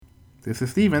This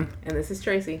is Steven. And this is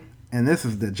Tracy. And this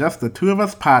is the Just the Two of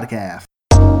Us podcast.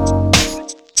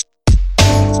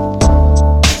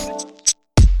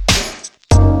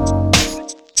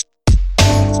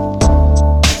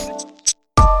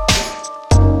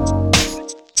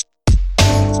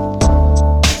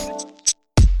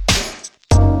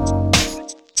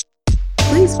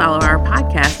 Please follow our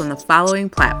podcast on the following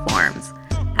platforms: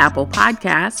 Apple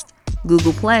Podcasts,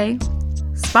 Google Play,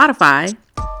 Spotify,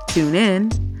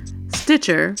 TuneIn,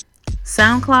 Stitcher,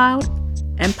 SoundCloud,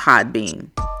 and Podbean.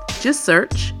 Just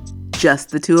search Just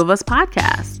the Two of Us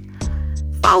podcast.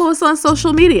 Follow us on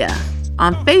social media.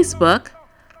 On Facebook,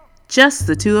 Just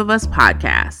the Two of Us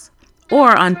podcast.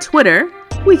 Or on Twitter,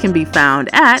 we can be found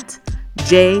at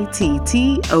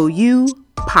JTTOU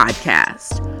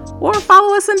podcast. Or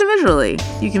follow us individually.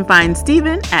 You can find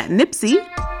Steven at Nipsey,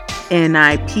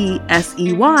 Nipsey,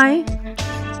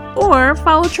 or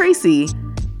follow Tracy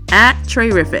at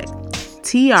Trayrific, Trayrific.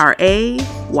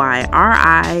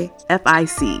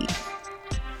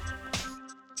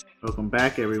 Welcome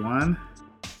back, everyone.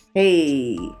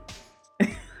 Hey.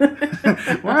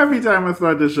 Why every time I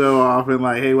start the show off and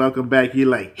like, hey, welcome back, you're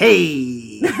like,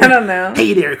 hey. I don't know.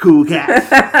 Hey there, cool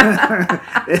cats.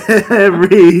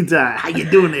 Every time. How you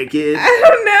doing there, kid? I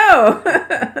don't know.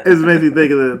 It makes me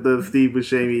think of the Steve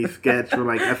Buscemi sketch from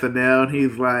like SNL, and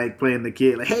he's like playing the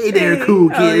kid, like, hey there, cool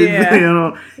kids. Oh, yeah. You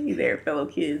know? Hey there, fellow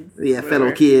kids. Yeah,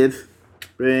 fellow kids.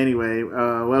 But anyway,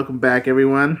 welcome back,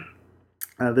 everyone.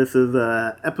 This is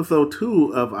episode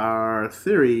 2 of our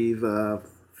series of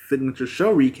Signature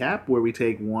Show Recap, where we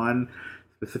take one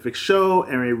specific show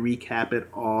and we recap it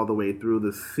all the way through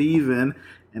the season.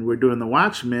 And we're doing The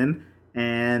Watchmen.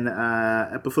 And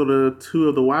episode 2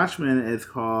 of The Watchmen is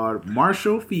called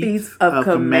Martial Feats of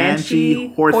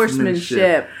Comanche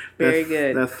Horsemanship. Very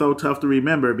good. That's so tough to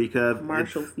remember because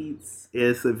Martial Feats.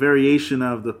 It's a variation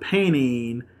of the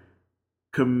painting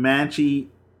Comanche.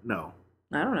 No.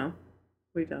 I don't know.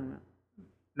 What are you talking about?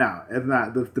 No, it's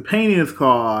not. The painting is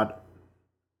called...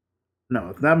 No,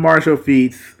 it's not Martial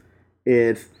Feats.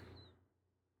 It's...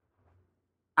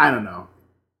 I don't know.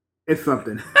 It's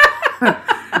something.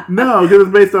 No, because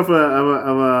it's based off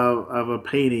of a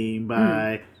painting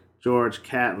by George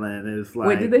Catlin. It's like...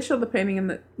 Wait, did they show the painting in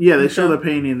the... Yeah, they show the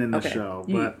painting in the show.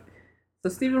 But so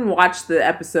Steven watched the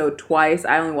episode twice.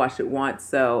 I only watched it once,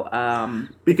 so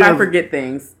because if I forget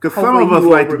things, because some of us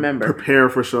like remember. To prepare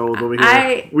for shows over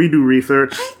here. We do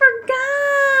research. I forgot.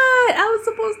 I was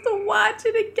supposed to watch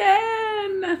it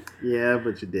again. Yeah,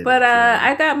 but you didn't. But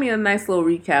I got me a nice little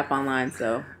recap online,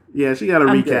 so... Yeah, she got a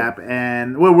recap, good.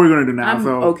 And what we're going to do now.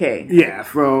 Okay. Yeah,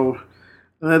 so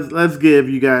let's give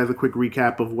you guys a quick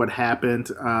recap of what happened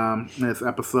in this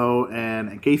episode.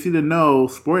 And in case you didn't know,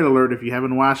 spoiler alert if you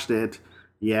haven't watched it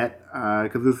yet,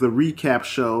 because this is a recap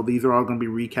show. These are all going to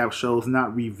be recap shows,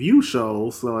 not review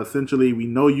shows. So essentially, we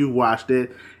know you watched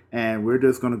it, and we're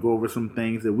just going to go over some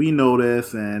things that we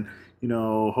noticed, and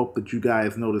hope that you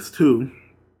guys notice too.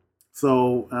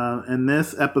 So in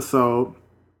this episode,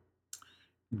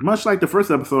 much like the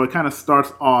first episode, it kind of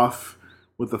starts off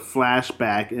with a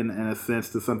flashback in a sense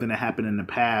to something that happened in the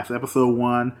past. Episode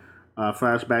 1,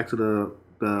 flashback to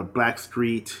the Black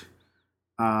Street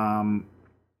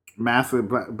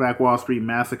Black Wall Street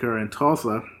massacre in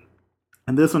Tulsa.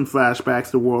 And this one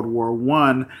flashbacks to World War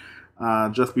I,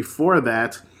 just before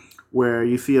that, where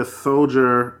you see a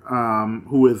soldier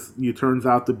who turns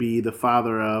out to be the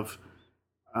father of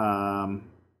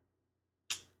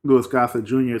Louis Gossett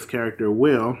Jr.'s character,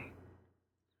 Will.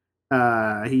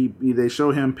 They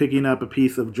show him picking up a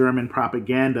piece of German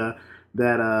propaganda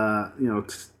that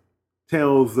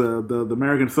tells the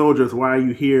American soldiers, why are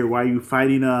you here? Why are you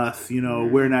fighting us?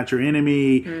 We're not your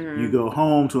enemy. Mm-hmm. You go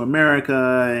home to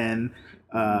America, and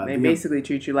they basically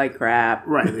treat you like crap.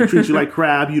 Right, they treat you like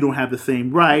crap. You don't have the same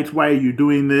rights. Why are you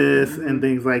doing this? Mm-hmm. And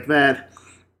things like that.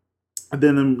 And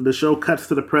then the show cuts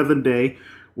to the present day,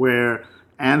 where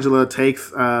Angela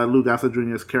takes Lou Gossett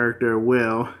Jr.'s character,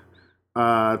 Will,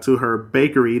 to her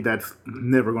bakery that's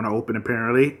never going to open,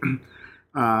 apparently.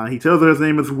 He tells her his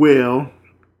name is Will.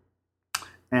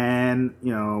 And,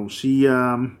 she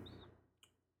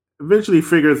eventually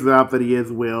figures out that he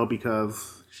is Will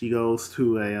because she goes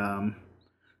to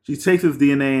she takes his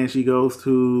DNA and she goes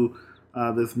to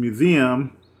this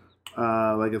museum.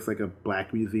 It's like a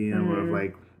black museum or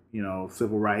like,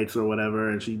 civil rights or whatever,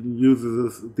 and she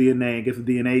uses this DNA and gets a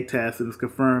DNA test, and it's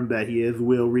confirmed that he is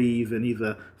Will Reeves, and he's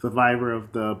a survivor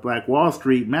of the Black Wall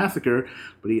Street massacre,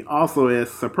 but he also is,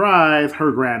 surprise,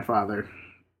 her grandfather.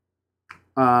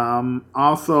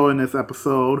 Also in this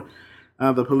episode,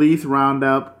 the police round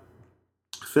up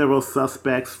several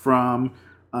suspects from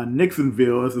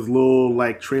Nixonville is this little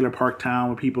like trailer park town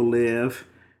where people live,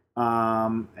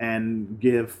 and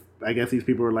give. I guess these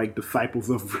people are like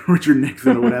disciples of Richard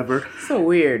Nixon or whatever. So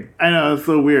weird. I know, it's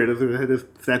so weird. There's this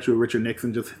statue of Richard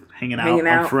Nixon just hanging out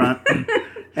up front.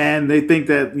 And they think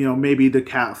that, maybe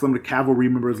some of the cavalry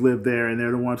members live there, and they're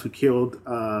the ones who killed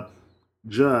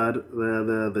Judd,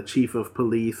 the chief of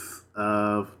police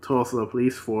of Tulsa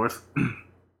Police Force.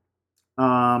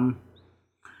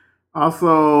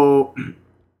 Also,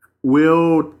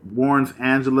 Will warns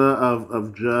Angela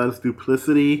of Judd's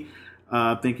duplicity,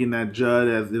 thinking that Judd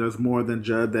is more than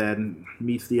Judd that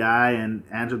meets the eye, and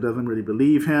Angela doesn't really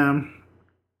believe him.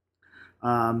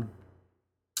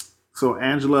 So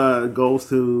Angela goes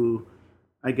to,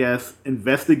 I guess,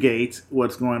 investigate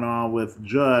what's going on with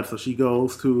Judd. So she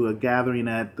goes to a gathering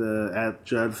at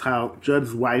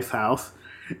Judd's wife's house,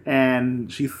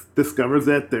 and she discovers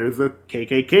that there's a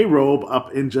KKK robe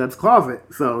up in Judd's closet.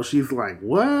 So she's like,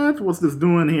 "What? What's this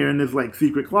doing here in this like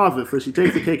secret closet?" So she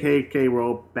takes the KKK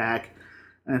robe back,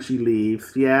 and she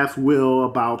leaves. She asks Will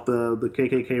about the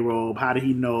KKK robe. How did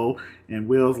he know? And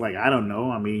Will's like, I don't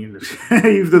know. I mean,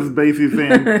 he's just basically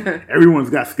saying everyone's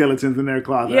got skeletons in their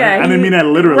closet. Yeah, I didn't mean that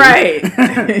literally.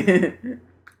 Right.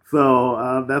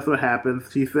 So that's what happens.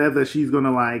 She says that she's going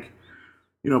to,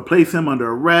 place him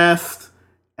under arrest.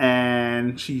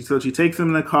 And she takes him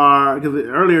in the car. Because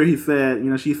earlier he said,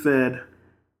 she said,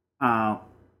 I'm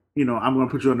going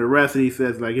to put you under arrest. And he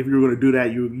says, like, if you were going to do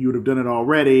that, you would have done it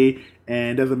already.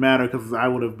 And it doesn't matter because I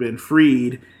would have been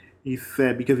freed. He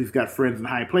said, because he's got friends in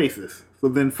high places. So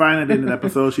then finally in the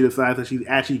episode, she decides that she's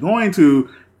actually going to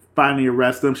finally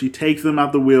arrest him. She takes him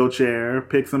out the wheelchair,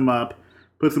 picks him up,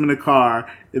 puts him in the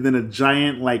car. And then a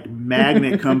giant, like,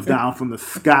 magnet comes down from the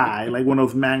sky. Like one of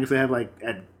those magnets they have, like,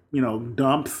 at,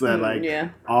 dumps at, like,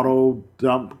 auto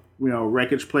dump,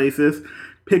 wreckage places.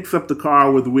 Picks up the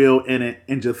car with Will in it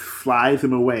and just flies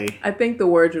him away. I think the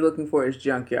word you're looking for is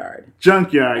junkyard.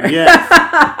 Junkyard, yes.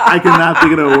 I cannot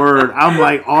think of the word. I'm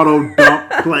like auto dump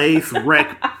place,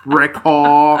 wreck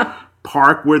hall,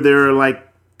 park where there are like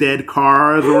dead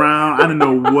cars around. I don't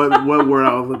know what word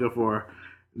I was looking for.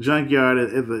 Junkyard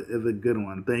is a good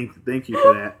one. Thank you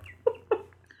for that.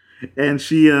 And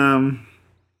she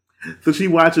So she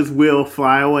watches Will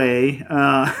fly away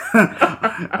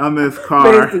on this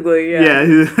car. Basically, yeah.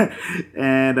 Yeah.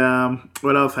 And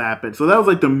what else happened? So that was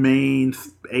like the main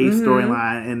A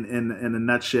storyline in a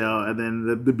nutshell. And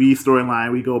then the B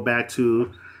storyline, we go back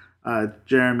to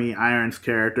Jeremy Irons'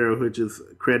 character, which is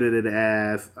credited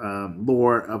as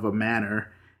Lord of a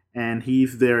Manor. And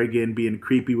he's there again being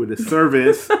creepy with his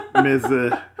servants,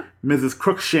 Mrs.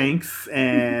 Crookshanks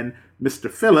and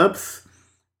Mr. Phillips.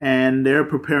 And they're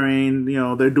preparing,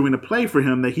 they're doing a play for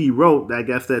him that he wrote, I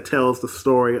guess, that tells the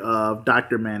story of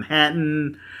Dr.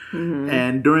 Manhattan. Mm-hmm.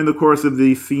 And during the course of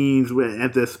these scenes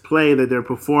at this play that they're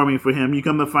performing for him, you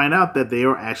come to find out that they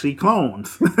are actually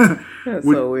clones. That's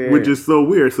so weird. Which is so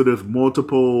weird. So there's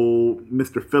multiple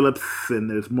Mr. Phillips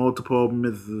and there's multiple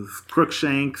Mrs.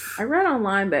 Crookshanks. I read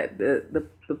online that the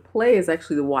play is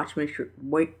actually the Watchmaker's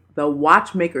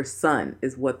son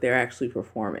is what they're actually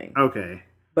performing. Okay.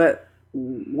 But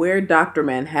where Dr.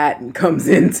 Manhattan comes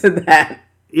into that,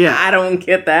 I don't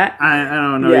get that. I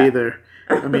don't know either.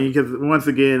 I mean, because once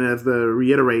again, as to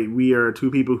reiterate, we are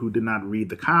two people who did not read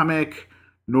the comic,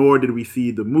 nor did we see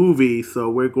the movie, so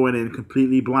we're going in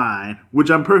completely blind,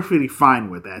 which I'm perfectly fine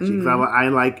with, actually. Because I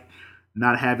like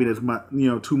not having as much,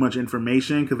 too much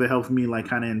information, because it helps me like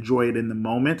kind of enjoy it in the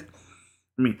moment.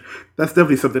 I mean, that's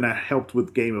definitely something that helped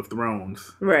with Game of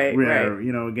Thrones. Right, where,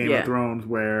 Game of Thrones,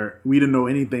 where we didn't know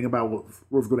anything about what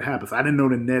was going to happen. So I didn't know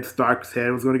that Ned Stark's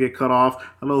head was going to get cut off.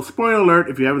 Hello, spoiler alert,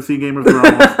 if you haven't seen Game of Thrones.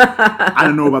 I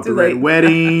didn't know about the Red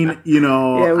Wedding. I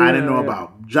didn't know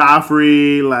about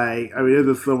Joffrey. Like, I mean, there's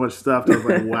just so much stuff that I was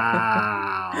like,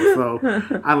 wow. So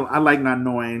I like not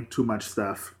knowing too much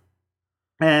stuff.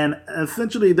 And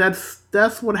essentially, that's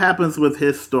what happens with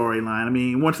his storyline. I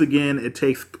mean, once again, it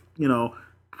takes,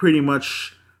 pretty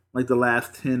much like the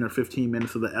last 10 or 15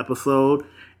 minutes of the episode,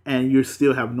 and you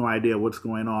still have no idea what's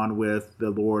going on with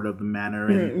the Lord of the Manor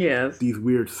and these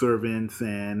weird servants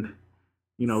and,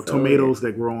 tomatoes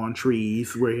that grow on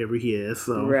trees wherever he is.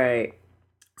 So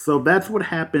that's what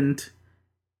happened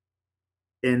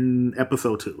in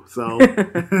episode 2. So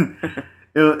it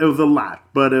was a lot,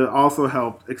 but it also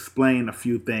helped explain a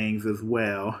few things as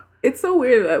well. It's so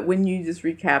weird that when you just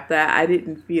recap that, I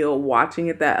didn't feel watching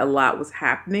it that a lot was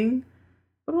happening,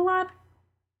 but a lot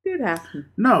did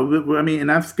happen. No, I mean,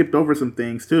 and I've skipped over some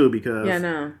things too because. Yeah,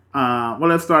 no. Well,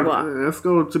 let's start. Let's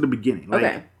go to the beginning. Like,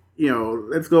 okay.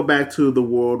 Let's go back to the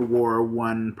World War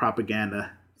I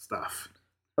propaganda stuff.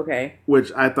 Okay.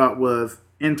 which I thought was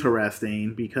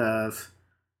interesting because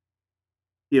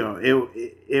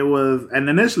it was, and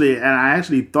initially, and I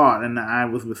actually thought, and I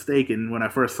was mistaken when I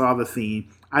first saw the scene.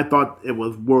 I thought it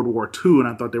was World War II, and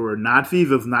I thought they were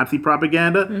Nazis. It was Nazi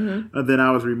propaganda. Mm-hmm. And then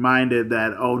I was reminded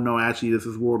that, oh no, actually this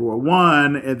is World War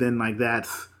One, and then like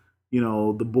that's the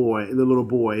little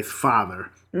boy's father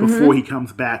before he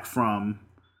comes back from,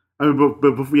 I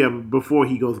mean, before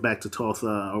he goes back to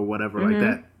Tulsa or whatever like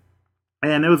that.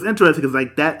 And it was interesting because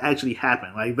like that actually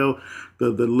happened. Like though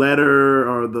the letter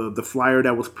or the flyer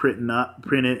that was printed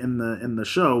in the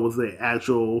show was the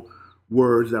actual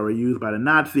words that were used by the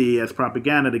Nazi as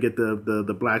propaganda to get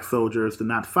the black soldiers to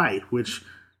not fight, which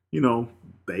they,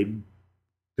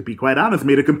 to be quite honest,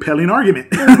 made a compelling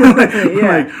argument.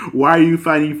 Like, why are you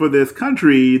fighting for this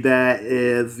country that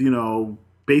is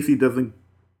basically doesn't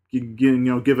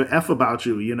give an F about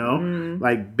you,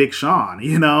 like Big Sean,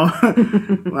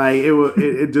 like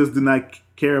it just did not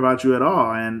care about you at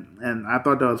all, and I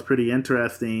thought that was pretty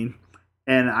interesting,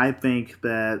 and I think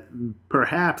that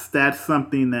perhaps that's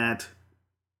something that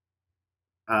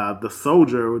the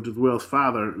soldier, which is Will's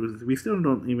father, we still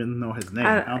don't even know his name.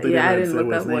 I don't think I didn't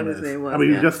look up what his name was. I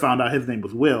mean, we just found out his name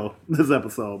was Will this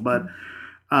episode, but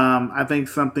I think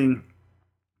something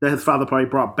that his father probably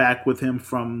brought back with him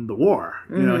from the war.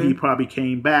 He probably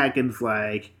came back and it's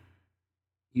like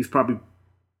he's probably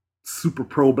super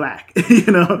pro-black,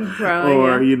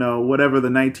 probably, or whatever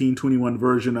the 1921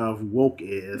 version of woke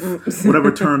is,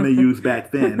 whatever term they used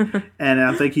back then. And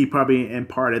I think he probably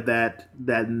imparted that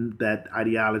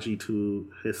ideology to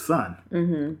his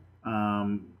son.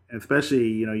 Especially,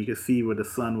 you can see where the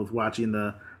son was watching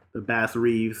the Bass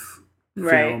Reeves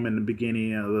film in the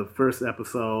beginning of the first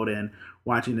episode and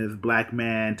watching this black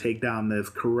man take down this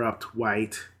corrupt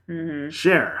white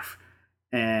sheriff.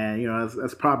 And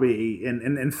that's probably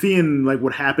and seeing like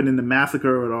what happened in the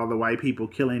massacre with all the white people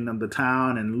killing the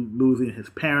town and losing his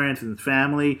parents and his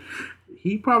family,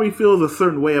 he probably feels a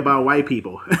certain way about white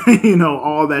people.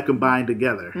 All that combined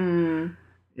together.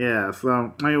 Yeah.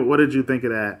 So, I mean, what did you think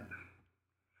of that?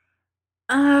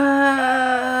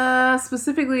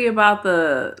 Specifically about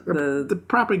the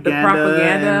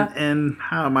propaganda, and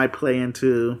how it might play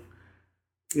into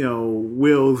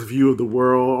Will's view of the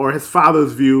world or his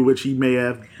father's view, which he may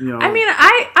have. I mean,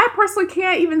 I personally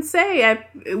can't even say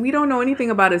we don't know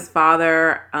anything about his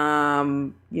father. I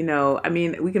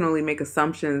mean, we can only make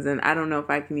assumptions, and I don't know if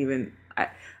I can even.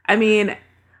 I mean,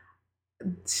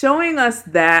 showing us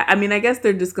that. I mean, I guess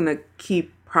they're just gonna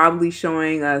keep probably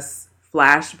showing us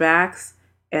flashbacks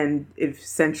and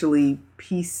essentially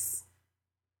piece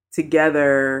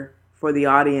together for the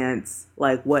audience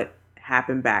like what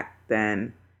happened back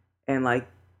then and like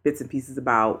bits and pieces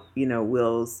about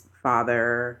Will's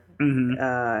father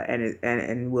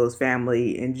and Will's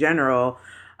family in general.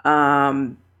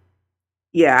 I'm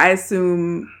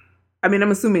assuming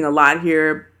a lot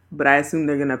here, but I assume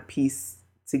they're gonna piece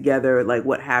together like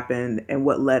what happened and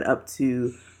what led up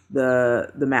to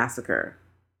the massacre.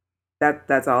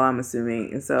 That's all I'm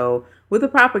assuming. And so with the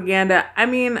propaganda, I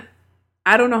mean,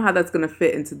 I don't know how that's going to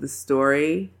fit into the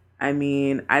story. I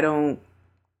mean, I don't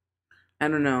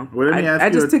know.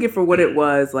 I just took it for what it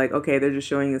was. Like, okay, they're just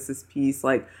showing us this piece.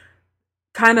 Like,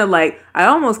 kind of like, I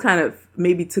almost kind of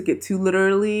maybe took it too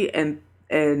literally and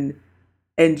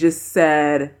just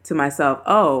said to myself,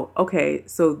 oh, okay,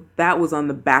 so that was on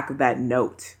the back of that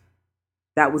note.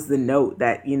 That was the note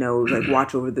that, like,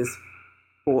 watch over this.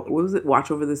 What was it? Watch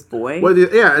over this boy. Well,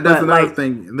 yeah, that's another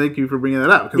thing. Thank you for bringing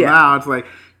that up because now it's like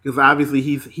because obviously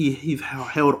he's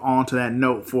held on to that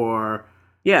note for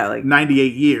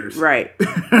 98 years, right?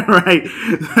 Right,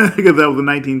 because that was in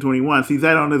 1921. So he's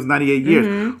had on this 98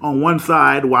 years. On one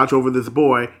side, watch over this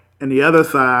boy, and the other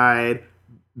side,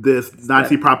 this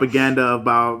Nazi propaganda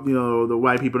about the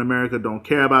white people in America don't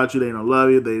care about you, they don't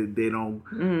love you, they don't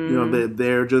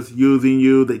they're just using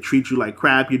you, they treat you like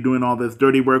crap, you're doing all this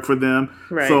dirty work for them.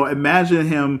 Right. So imagine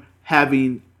him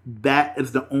having that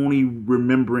as the only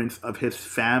remembrance of his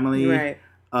family, right.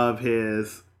 of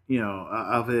his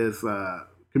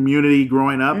community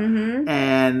growing up,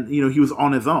 and he was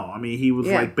on his own. I mean, he was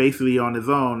like basically on his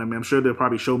own. I mean, I'm sure they'll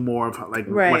probably show more of like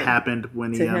what happened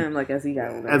when to him, like as he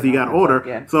got older.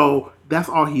 Yeah. So that's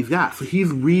all he's got. So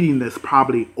he's reading this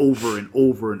probably over and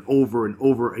over and over and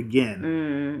over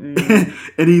again,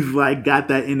 and he's like got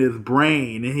that in his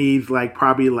brain, and he's like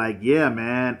probably like, yeah,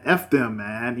 man, F them,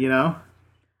 man,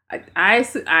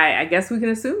 I guess we can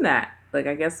assume that. Like,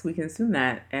 I guess we can assume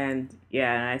that, and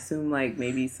I assume like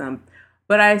maybe some.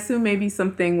 But I assume maybe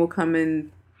something will come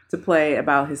in to play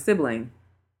about his sibling.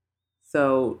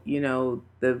 So,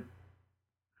 the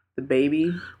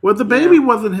baby. Well, the baby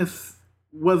wasn't his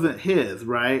wasn't his,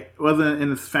 right? Wasn't in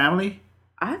his family.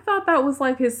 I thought that was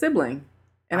like his sibling.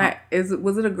 And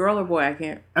was it a girl or boy? I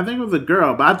can't. I think it was a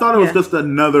girl, but I thought it was just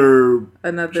another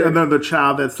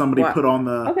child that somebody put on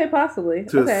the possibly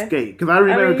to escape. Because I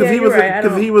remember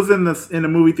because he was in the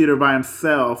movie theater by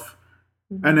himself,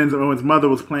 and then when his mother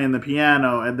was playing the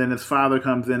piano, and then his father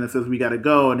comes in and says we got to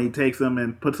go, and he takes him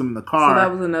and puts him in the car. So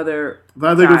that was another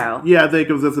child. I think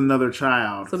it was just another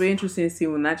child. So it'll be interesting to see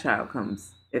when that child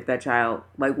comes. If that child,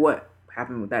 like what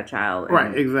happened with that child,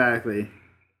 right? Exactly.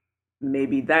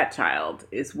 Maybe that child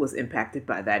was impacted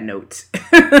by that note.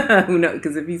 Who knows?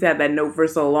 Because if he's had that note for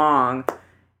so long,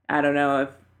 I don't know if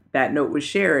that note was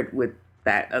shared with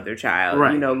that other child.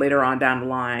 Right. Later on down the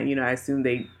line, I assume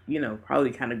they, probably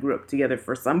kind of grew up together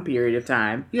for some period of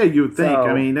time. Yeah, you would think.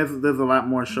 I mean, there's a lot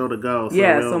more show to go. So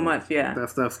so much. Yeah, that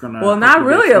stuff's gonna. Well, not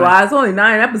really a lot. It's only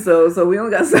 9 episodes, so we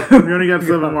only got 7. We only got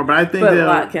 7 more, but I think a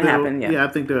lot can happen. Yeah. Yeah, I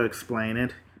think they'll explain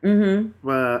it. Mm-hmm.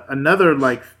 Another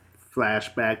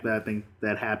flashback that I think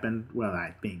that happened. Well,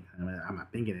 I'm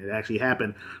not thinking it actually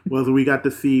happened. Was we got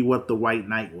to see what the White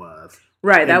Knight was.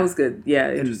 Right, that was good.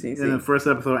 Yeah, interesting. In the first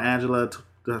episode, Angela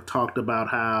talked about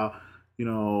how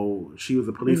she was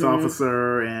a police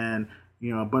officer and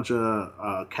a bunch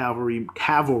of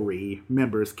cavalry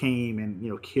members came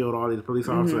and killed all these police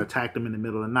officers, attacked them in the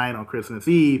middle of the night on Christmas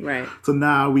Eve. Right. So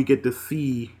now we get to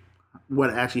see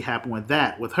what actually happened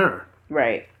with her.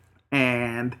 Right.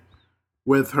 And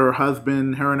with her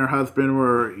and her husband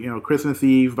were, Christmas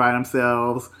Eve by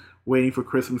themselves, waiting for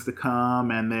Christmas to come,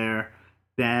 and they're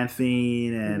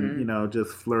dancing and,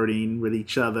 just flirting with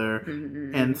each other.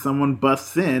 And someone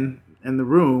busts in the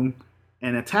room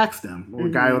and attacks them. A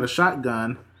guy with a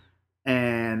shotgun.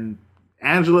 And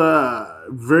Angela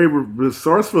very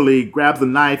resourcefully grabs a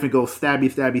knife and goes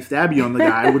stabby, stabby, stabby on the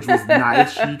guy, which was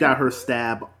nice. She got her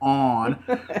stab on.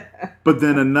 But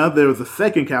then there was a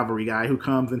second cavalry guy who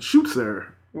comes and shoots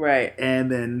her. Right.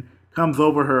 And then comes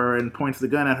over her and points the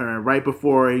gun at her. And right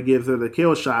before he gives her the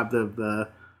kill shot, the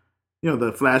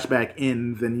flashback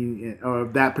ends, or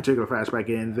that particular flashback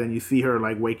ends, and you see her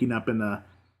waking up in the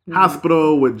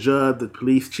hospital with Judd, the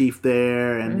police chief,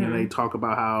 there, and they talk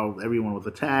about how everyone was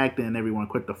attacked and everyone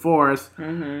quit the force.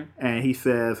 And he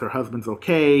says her husband's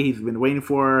okay. He's been waiting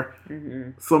for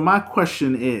her. So my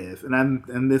question is,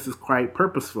 and this is quite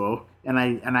purposeful, and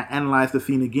I analyzed the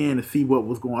scene again to see what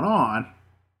was going on.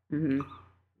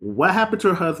 What happened to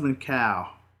her husband,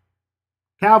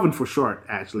 Calvin for short,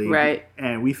 actually. Right.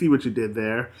 And we see what you did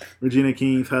there. Regina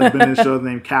King's husband in the show is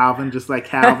named Calvin, just like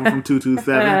Calvin from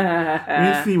 227.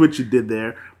 We see what you did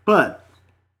there. But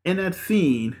in that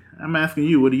scene, I'm asking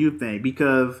you, what do you think?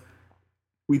 Because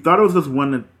we thought it was just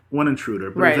one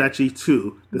intruder, but it's actually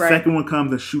 2. The second one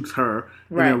comes and shoots her.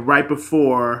 And then right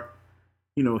before,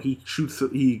 he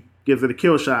gives her the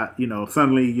kill shot,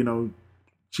 suddenly,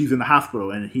 she's in the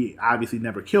hospital, and he obviously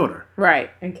never killed her. Right.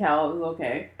 And Cal's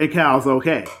okay.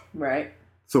 Right.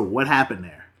 So what happened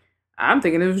there? I'm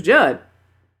thinking it was Judd.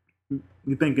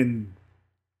 You thinking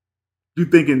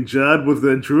Judd was the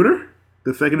intruder?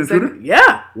 The second intruder?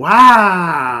 Yeah.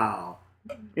 Wow.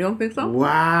 You don't think so?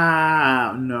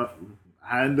 Wow. No.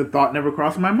 The thought never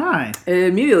crossed my mind. It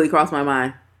immediately crossed my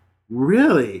mind.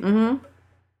 Really? Mm-hmm.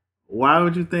 Why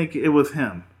would you think it was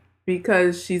him?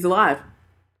 Because she's alive.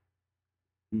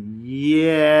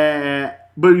 Yeah,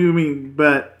 but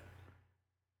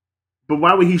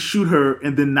why would he shoot her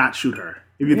and then not shoot her?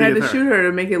 If you he had to shoot her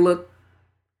to make it look,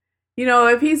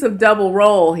 if he's a double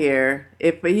role here,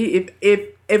 if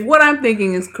what I'm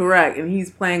thinking is correct and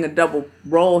he's playing a double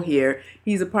role here,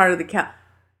 he's a part of the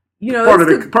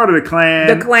part of the clan,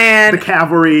 the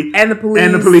cavalry, and the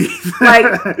police,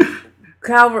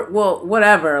 well,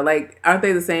 whatever. Aren't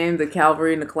they the same? The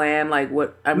cavalry and the clan? No,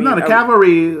 the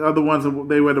cavalry are the ones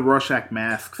they wear the Rorschach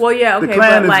masks. Well, yeah, okay. The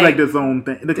clan is its own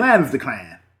thing. The clan is the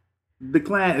clan. The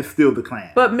clan is still the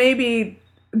clan. But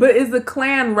is the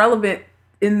clan relevant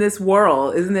in this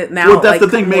world? Isn't it now? Well, that's the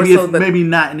thing. Maybe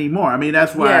not anymore. I mean,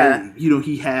 that's why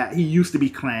he used to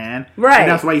be clan, right? And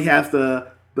that's why he has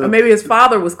or maybe his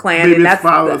father was clan, and that's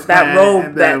that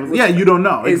robe you don't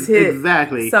know. Is his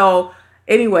exactly. So.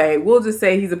 Anyway, we'll just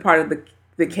say he's a part of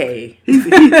the K. He's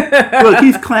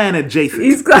clan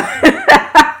adjacent.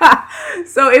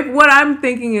 So if what I'm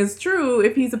thinking is true,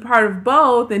 if he's a part of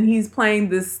both and he's playing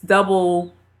this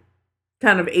double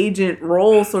kind of agent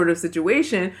role sort of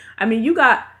situation,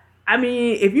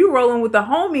 if you're rolling with the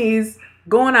homies,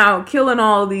 going out killing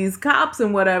all these cops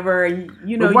and whatever, and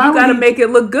you got to make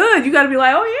it look good. You got to be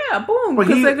like, oh yeah, boom,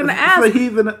 because they're gonna ask.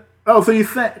 So you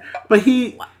said, but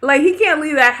he can't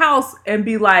leave that house and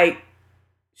be like,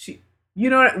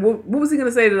 what was he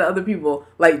gonna say to the other people?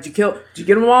 Did you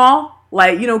get them all?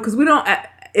 like, you know, because we don't.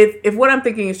 If what I'm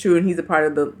thinking is true, and he's a part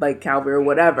of the like cavalry or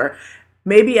whatever,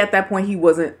 maybe at that point he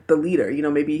wasn't the leader. You know,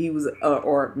 maybe he was,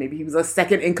 or maybe he was a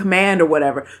second in command or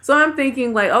whatever. So I'm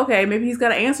thinking like, okay, maybe he's got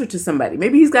to answer to somebody.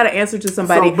 Maybe he's got to answer to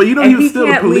somebody. So, but you know, he was still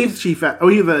the police chief.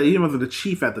 He wasn't the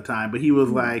chief at the time, but he was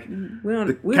like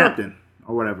the captain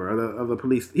or whatever of the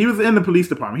police. He was in the police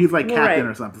department. He was like captain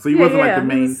or something. So he wasn't like the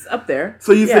main. He was up there.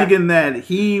 So you're thinking that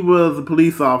he was a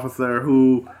police officer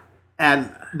who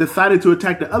had decided to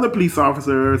attack the other police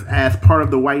officers as part of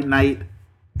the White Knight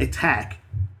attack,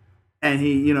 and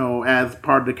he, you know, as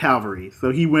part of the cavalry.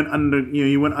 So he went under,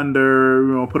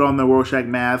 put on the Rorschach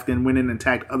mask and went in and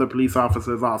attacked other police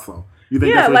officers also. You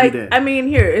think that's what he did? I mean,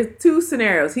 here it's two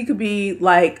scenarios. He could be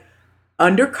like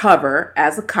undercover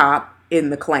as a cop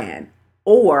in the Klan,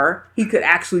 or he could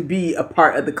actually be a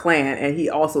part of the Klan and he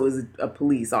also is a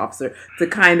police officer to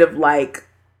kind of like,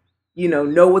 you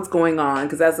know what's going on.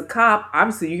 Because as a cop,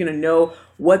 obviously you're going to know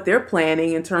what they're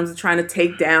planning in terms of trying to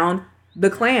take down the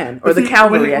Klan or the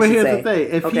cavalry, I should say. Here's the thing.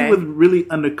 If he was really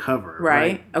undercover.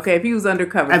 Right? Okay, if he was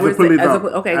undercover. As a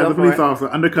police officer,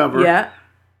 undercover. Yeah.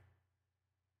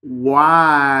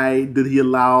 Why did he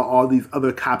allow all these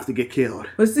other cops to get killed?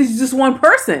 He's just one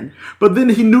person. But then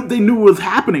they knew what was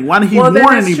happening. Why didn't he warn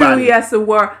anybody? True, he has to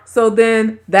warn. So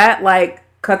then that like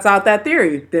cuts out that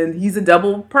theory. Then he's a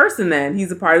double person. Then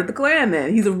he's a part of the Klan.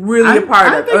 Then he's really a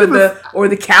part of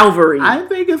the cavalry. I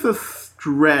think it's a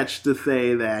stretch to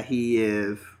say that he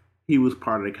was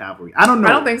part of the cavalry. I don't know.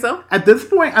 I don't think so. At this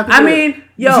point,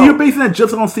 so you're basing that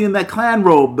just on seeing that Klan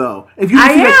robe, though. If you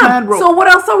see that Klan robe, so what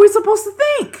else are we supposed to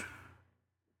think?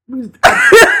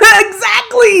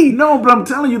 Exactly. No, but I'm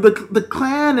telling you, the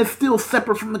Klan is still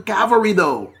separate from the cavalry,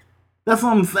 though. That's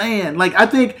what I'm saying. Like, I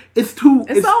think it's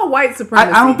all white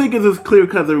supremacy. I don't think it's as clear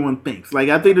cut as everyone thinks. Like,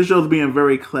 I think the show's being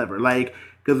very clever. Like,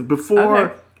 because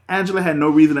before Angela had no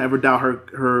reason to ever doubt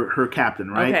her captain,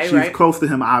 right? Okay, She's close to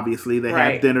him, obviously. They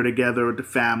had dinner together with the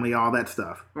family, all that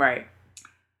stuff. Right.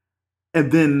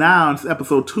 And then now, in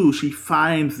episode 2, she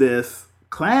finds this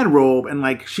Klan robe, and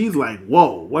like she's like,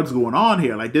 "Whoa, what's going on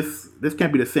here? Like this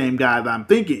can't be the same guy that I'm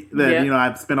thinking that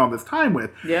I've spent all this time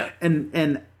with." Yeah.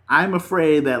 And I'm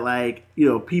afraid that like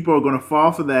people are going to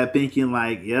fall for that, thinking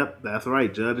like, "Yep, that's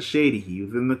right, Judd is shady. He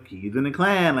was in the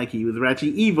Klan, like he was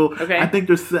ratchet evil." Okay. I think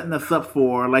they're setting us up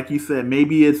for, like you said,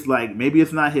 maybe it's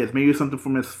not his, maybe it's something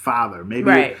from his father. Maybe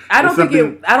right. I don't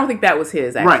think that was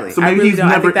his. Actually, right. So maybe he's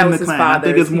never in the Klan. I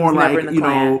think it's more like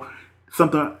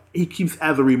something he keeps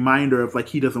as a reminder of like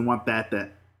he doesn't want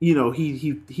that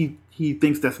he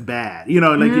thinks that's bad.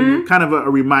 Like kind of a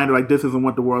reminder like this isn't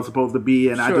what the world's supposed to be,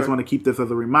 and I just want to keep this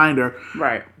as a reminder.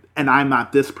 Right. And I'm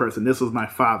not this person. This was my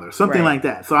father. Something like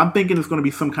that. So I'm thinking it's going to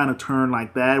be some kind of turn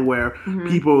like that where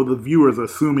the viewers are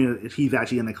assuming that he's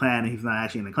actually in the Klan and he's not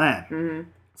actually in the Klan. Mm-hmm.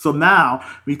 So now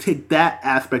we take that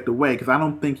aspect away because I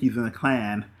don't think he's in the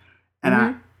Klan,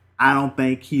 and I don't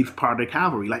think he's part of the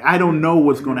cavalry. Like I don't know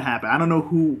what's going to happen. I don't know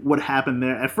what happened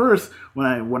there. At first,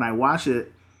 when I watched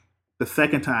it the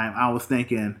second time, I was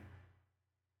thinking,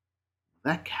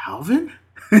 that Calvin?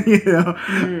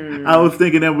 I was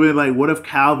thinking that we're like, what if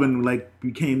Calvin like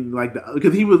became like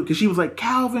because she was like,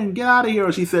 Calvin, get out of here,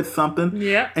 or she said something,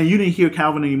 and you didn't hear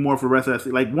Calvin anymore for the rest of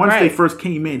that. Like once they first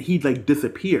came in, he like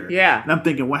disappeared. And I'm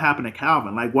thinking, what happened to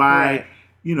Calvin? Like why?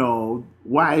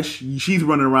 Why is she's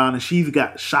running around and she's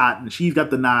got shot and she's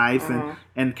got the knife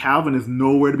and Calvin is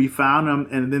nowhere to be found.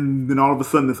 And then all of a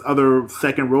sudden this other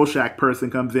second Rorschach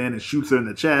person comes in and shoots her in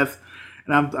the chest.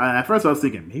 And at first I was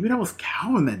thinking maybe that was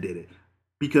Calvin that did it,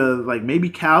 because like maybe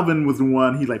Calvin was the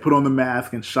one, he like put on the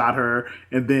mask and shot her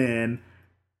and then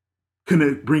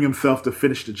couldn't bring himself to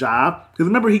finish the job. Because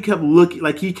remember he kept looking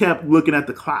at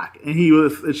the clock and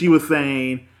she was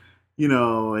saying,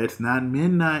 it's not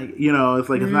midnight, it's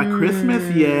like, it's not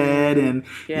Christmas yet. And,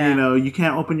 you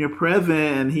can't open your present.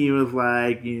 And he was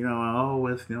like,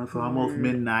 it's almost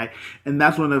midnight. And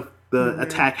that's when the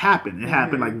attack happened. It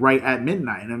happened like right at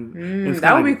midnight. And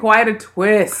that would be quite a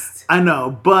twist. I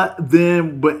know. But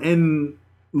in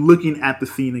looking at the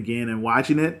scene again and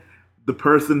watching it, the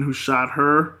person who shot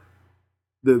her,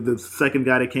 the second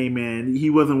guy that came in, he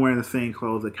wasn't wearing the same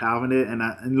clothes that Calvin did. And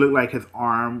it looked like his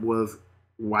arm was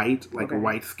white, like a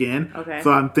white skin. Okay.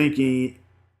 So I'm thinking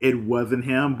it wasn't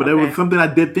him, but it was something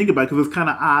I did think about because it was kind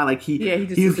of odd. Like he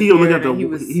disappeared.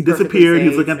 He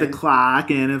was looking at the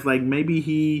clock, and it's like maybe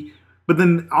he. But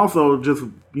then also just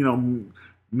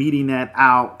meeting that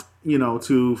out,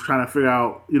 to trying to figure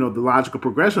out the logical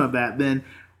progression of that. Then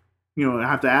I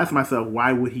have to ask myself,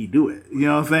 why would he do it? You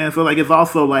know what I'm saying? So like it's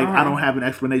also like I don't have an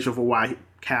explanation for why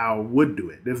Cal would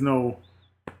do it. There's no.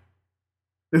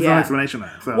 There's no explanation of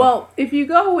that. So. Well, if you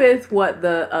go with what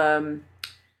the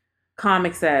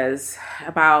comic says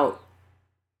about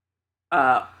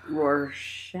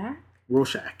Rorschach,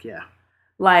 yeah.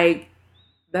 Like,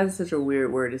 that's such a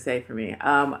weird word to say for me.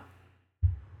 In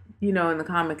the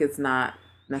comic, it's not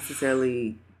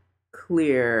necessarily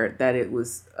clear that it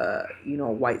was, a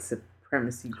white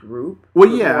supremacy group. Well,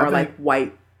 yeah. Or like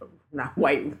not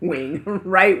white wing,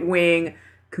 right wing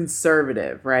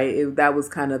conservative, right? That was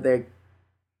kind of the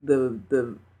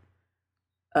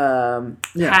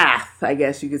path, I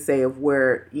guess you could say, of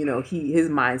where, his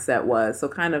mindset was. So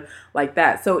kind of like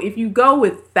that. So if you go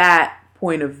with that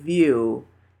point of view,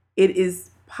 it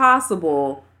is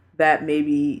possible that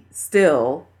maybe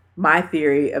still my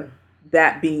theory of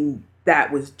that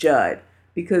was Judd,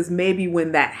 because maybe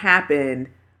when that happened,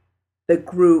 the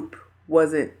group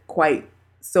wasn't quite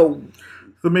so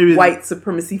maybe white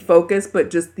supremacy focused, but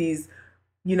just these,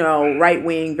 right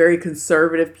wing, very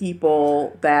conservative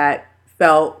people that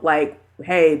felt like,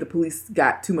 hey, the police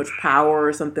got too much power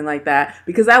or something like that.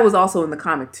 Because that was also in the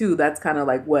comic too. That's kind of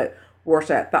like what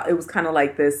Rorschach thought. It was kind of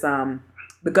like this,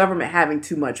 the government having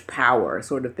too much power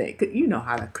sort of thing. You know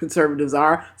how the conservatives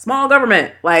are. Small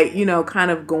government,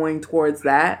 kind of going towards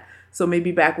that. So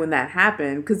maybe back when that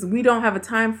happened, because we don't have a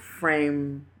time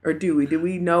frame, or do we? Do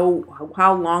we know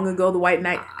how long ago the White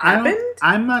Knight happened?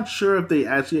 I'm not sure if they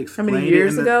actually explained how many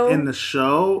years ago in the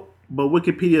show, but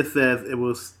Wikipedia says it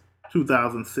was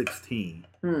 2016.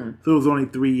 So it was only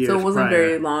 3 years. So it wasn't prior,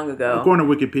 very long ago, according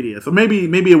to Wikipedia. So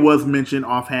maybe it was mentioned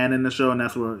offhand in the show, and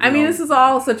that's what. I mean, this is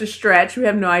all such a stretch. We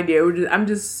have no idea. I'm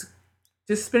just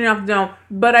spinning off the dome.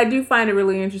 But I do find it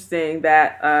really interesting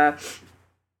that,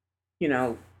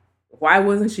 why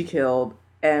wasn't she killed,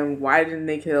 and why didn't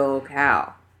they kill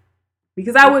Cal?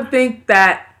 Because I would think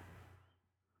that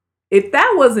if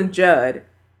that wasn't Judd,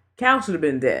 Cal should have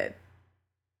been dead.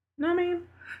 You know what I mean?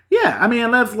 Yeah, I mean,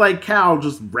 unless Cal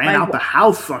just ran out the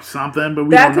house or something, but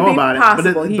we don't know about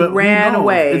possible. it. He ran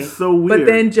away. It's so weird. But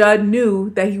then Judd knew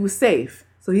that he was safe,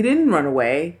 so he didn't run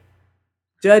away.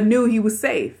 Judd knew he was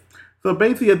safe. So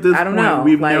basically, at this point,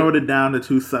 we've narrowed it down to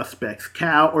two suspects: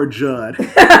 Cal or Judd.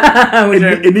 Probably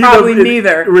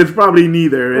neither. It's probably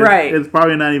neither. Right. It's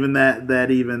probably not even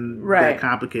that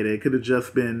complicated. It could have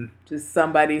just been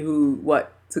somebody who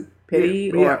took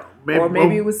pity, or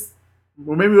maybe it was.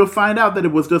 Well, maybe we'll find out that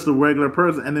it was just a regular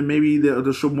person, and then maybe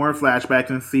they'll show more flashbacks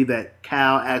and see that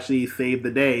Cal actually saved the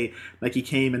day, like he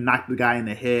came and knocked the guy in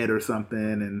the head or something,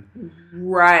 and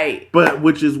right. But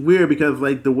which is weird because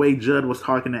the way Judd was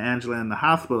talking to Angela in the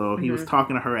hospital, he was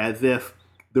talking to her as if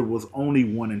there was only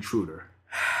one intruder.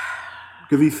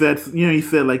 Because he said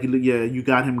you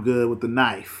got him good with the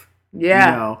knife.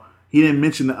 Yeah. He didn't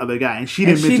mention the other guy, and she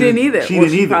didn't either.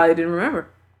 She probably didn't remember.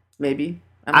 Maybe.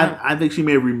 I think she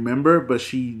may remember, but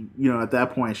she, at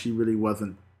that point, she really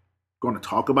wasn't going to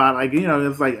talk about it.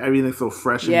 It's like everything's so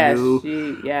fresh and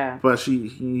new. But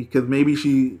because maybe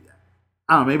she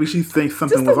thinks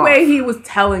something was off. Just the way he was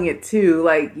telling it too,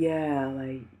 I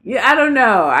don't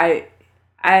know.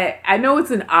 I know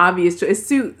it's an obvious choice. It's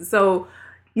too, so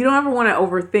you don't ever want to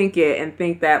overthink it and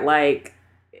think that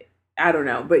I don't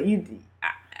know, but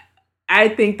I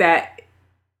think that.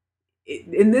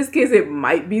 In this case, it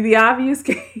might be the obvious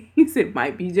case. It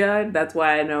might be Judd. That's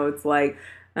why I know it's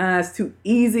it's too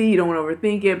easy. You don't want to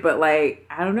overthink it. But I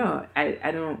don't know.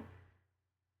 I don't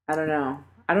know.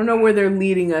 I don't know where they're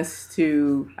leading us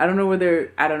to. I don't know.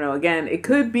 Again, it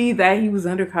could be that he was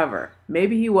undercover.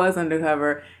 Maybe he was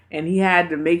undercover and he had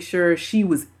to make sure she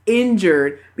was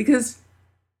injured because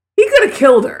he could have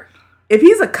killed her. If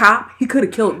he's a cop, he could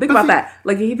have killed her. Think about that.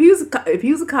 If he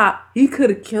was a cop, he could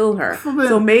have killed her.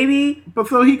 So maybe. But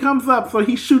so he comes up, so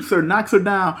he shoots her, knocks her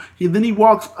down. Then he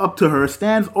walks up to her,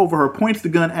 stands over her, points the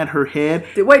gun at her head.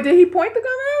 Did he point the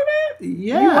gun at her?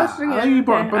 Yeah, I think he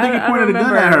pointed the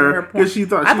gun at her because she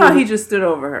thought. I thought he just stood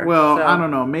over her. Well, so. I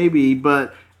don't know, maybe, and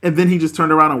then he just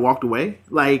turned around and walked away,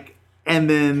 and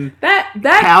then that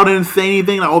Cal didn't say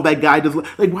anything. That guy just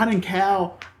why didn't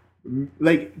Cal?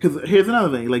 Because here's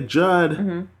another thing,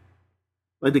 Judd,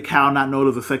 did Cal not know there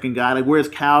was a second guy? Where's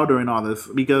Cal during all this?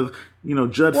 Because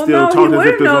Judd still talked as if there's only one. Well, no, he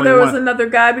wouldn't know there was another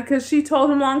guy because she told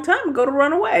him a long time ago to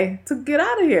run away, to get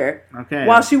out of here. Okay.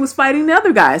 While she was fighting the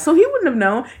other guy, so he wouldn't have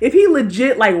known if he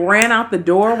legit ran out the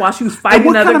door while she was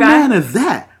fighting the other guy. What kind of man is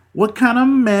that? What kind of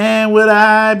man would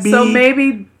I be? So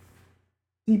maybe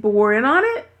people were in on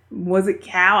it. Was it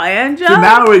Cal and Judd? So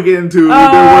now we're getting to they're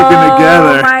working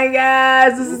together. Oh my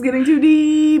gosh, this is getting too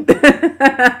deep.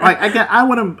 I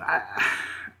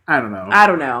don't know. I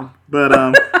don't know. But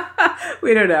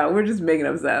We don't know. We're just making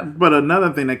up stuff. But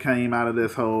another thing that came out of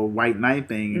this whole White Knight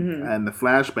thing and the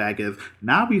flashback is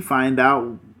now we find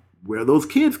out where those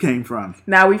kids came from.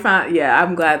 Now we found,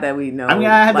 I'm glad that we know. I mean,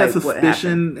 I had that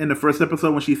suspicion in the first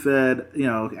episode when she said,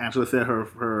 Angela said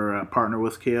her partner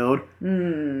was killed.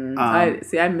 I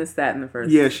missed that in the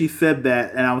first. Yeah, she said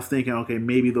that, and I was thinking, okay,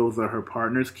 maybe those are her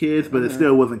partner's kids, but it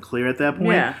still wasn't clear at that point.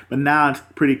 Yeah. But now it's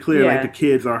pretty clear, like the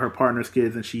kids are her partner's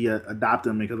kids, and she adopted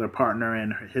them because her partner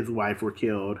and his wife were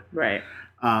killed. Right.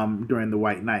 During the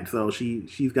White Knight, so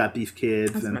she's got these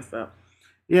kids. That's messed up.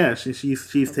 Yeah,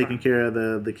 she's taking care of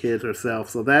the kids herself,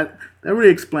 so that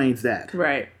really explains that.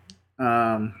 Right.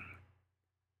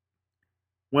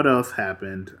 What else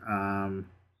happened?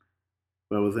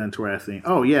 What was interesting?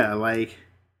 Oh yeah, like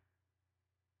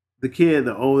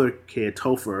the older kid,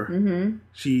 Topher.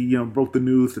 She broke the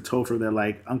news to Topher that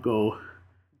like Uncle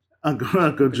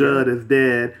Judd is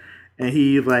dead, and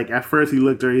he's like at first he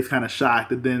looked at her, he's kind of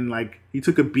shocked, and then like he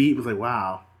took a beat, was like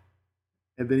wow.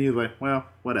 And then he was like, well,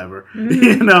 whatever.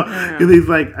 Because he's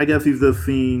like, I guess he's just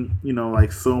seen,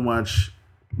 like so much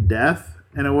death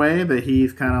in a way that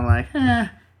he's kind of like, that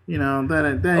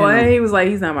Well, he was like,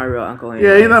 he's not my real uncle anyway.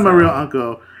 Yeah, he's not my real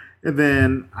uncle. And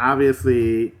then,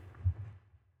 obviously,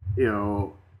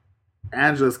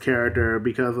 Angela's character,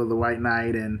 because of the White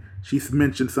Knight, and she's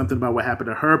mentioned something about what happened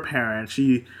to her parents.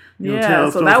 She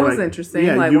tells so that was interesting.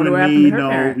 Yeah, like, you what and happened me to her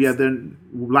parents? Yeah, then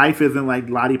life isn't like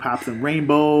lollipops and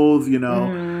rainbows.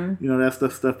 That's the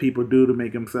stuff people do to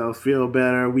make themselves feel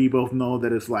better. We both know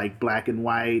that it's like black and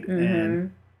white,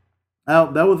 and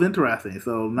that was interesting.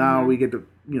 So now we get to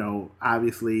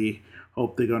obviously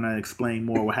hope they're gonna explain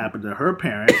more what happened to her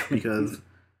parents because.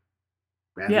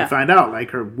 As we find out,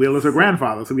 like Will is her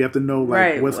grandfather, so we have to know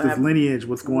like what's this lineage,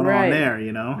 what's going on there,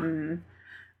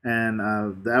 And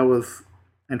that was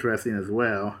interesting as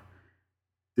well.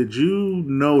 Did you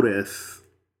notice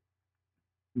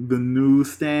the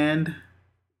newsstand?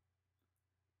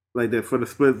 Like that for the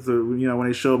split, when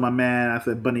they showed my man, I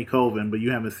said Bunny Colvin, but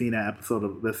you haven't seen that episode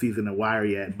of the season of Wire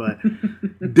yet. But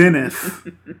Dennis.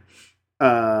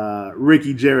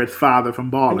 Ricky Jarrett's father from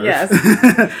Ballers. Yes.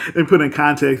 And put in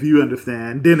context, you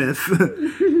understand. Dennis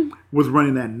was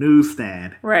running that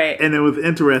newsstand. Right. And it was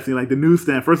interesting. Like the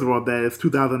newsstand, first of all, that it's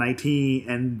 2019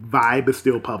 and Vibe is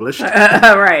still published.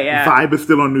 Right, yeah. Vibe is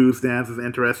still on newsstands. It's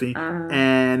interesting.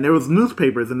 And there was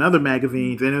newspapers and other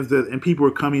magazines, and people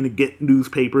were coming to get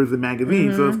newspapers and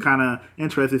magazines. So it's kind of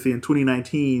interesting to see in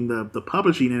 2019, the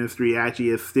publishing industry actually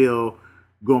is still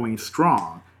going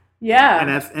strong. Yeah. And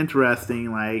that's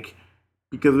interesting, like,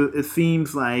 because it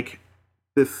seems like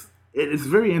this, it's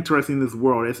very interesting in this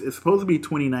world. It's supposed to be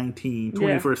 2019,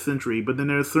 21st century, but then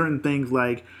there's certain things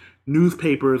like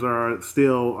newspapers are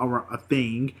still a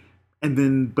thing,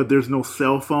 but there's no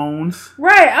cell phones.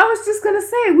 Right. I was just going to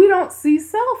say, we don't see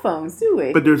cell phones, do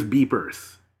we? But there's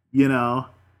beepers, Who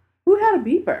had a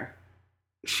beeper?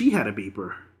 She had a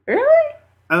beeper. Really?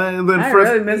 And then I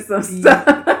really missed some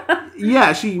stuff.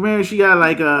 Yeah, she got she got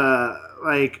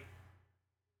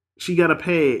a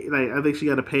page. Like I think she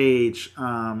got a page.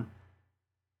 Oh,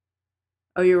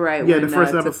 you're right. Yeah, the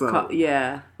first episode.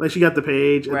 Yeah, like she got the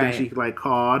page and then she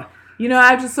called.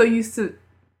 I'm just so used to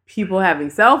people having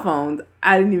cell phones.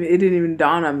 It didn't even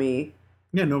dawn on me.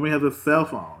 Yeah, nobody has a cell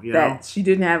phone. That she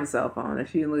didn't have a cell phone. That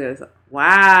she didn't look at it.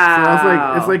 Wow.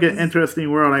 So it's like an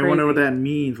interesting world. I wonder what that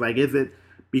means. Like, is it?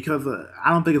 Because I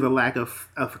don't think it's a lack of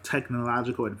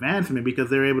technological advancement because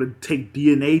they're able to take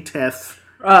DNA tests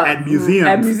at museums.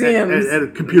 At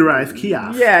computerized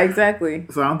kiosks. Yeah, exactly.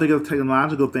 So I don't think it's a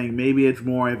technological thing. Maybe it's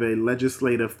more of a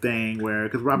legislative thing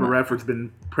because Robert Redford's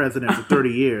been president for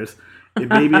 30 years. And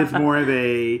maybe it's more of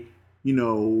a,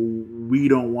 we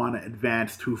don't want to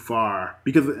advance too far.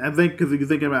 Because I think, if you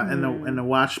think about in the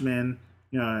Watchmen,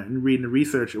 and reading the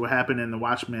research, what happened in the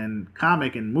Watchmen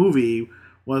comic and movie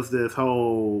was this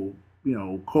whole,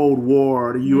 Cold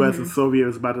War. The U.S. and Soviet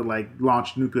was about to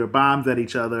launch nuclear bombs at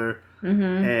each other,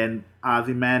 and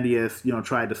Ozymandias,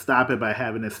 tried to stop it by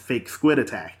having this fake squid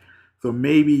attack. So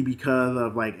maybe because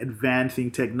of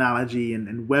advancing technology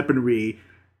and weaponry,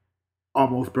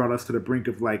 almost brought us to the brink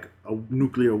of a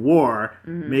nuclear war.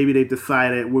 Maybe they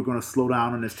decided we're going to slow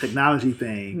down on this technology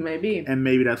thing. Maybe, and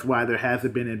maybe that's why there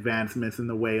hasn't been advancements in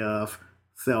the way of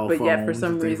cell phones. But yet, for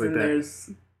some reason, there's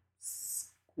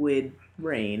squid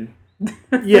rain.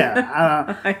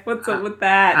 What's up with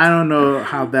that? I don't know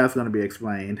how that's going to be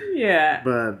explained. Yeah,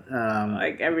 but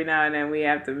every now and then we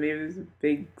have to maybe there's a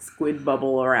big squid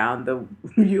bubble around the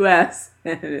U.S.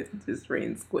 and it just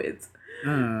rains squids.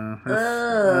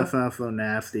 That sounds so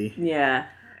nasty. Yeah,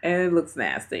 and it looks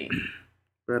nasty.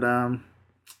 But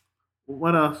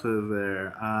what else is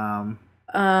there?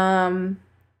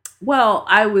 Well,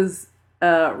 I was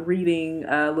reading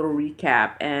a little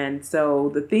recap, and so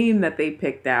the theme that they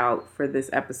picked out for this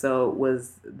episode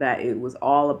was that it was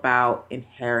all about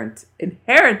inheritance.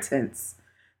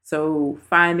 So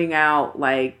finding out,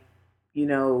 like,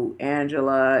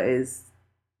 Angela is,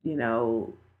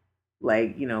 Will's,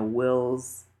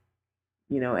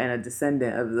 and a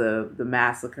descendant of the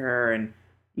massacre, and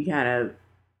you kind of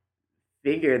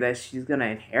figure that she's gonna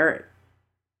inherit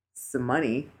some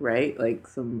money, right? Like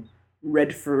some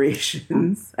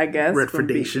redferations, I guess.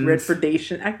 Redfordation.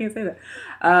 I can't say that.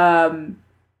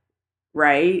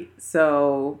 Right?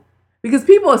 So, because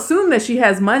people assume that she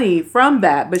has money from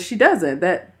that, but she doesn't.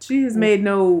 That she has made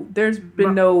there's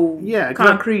been no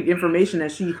concrete information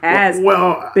that she has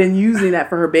been using that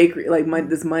for her bakery, like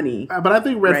this money. But I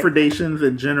think redferations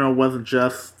in general wasn't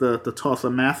just the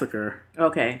Tulsa massacre.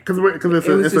 Okay. Because it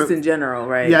was just in general,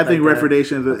 right? Yeah, I think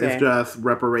redferations is just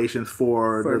reparations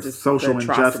for the social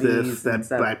injustice that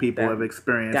Black people have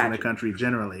experienced in the country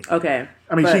generally. Okay.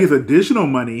 I mean, she gets additional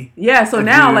money. Yeah, so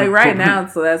now, like, right now,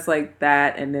 so that's like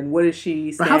that, and then what is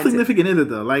she... But how significant is it,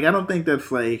 though? Like, I don't think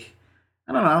that's, like...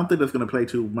 I don't know. I don't think that's going to play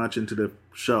too much into the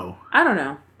show. I don't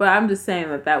know. But I'm just saying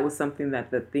that was something that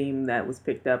the theme that was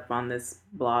picked up on this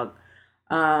blog.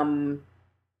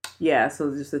 Yeah,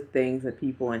 so just the things that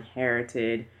people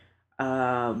inherited.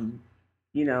 Like,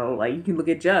 you can look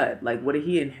at Judd. Like, what did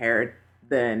he inherit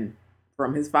then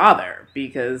from his father?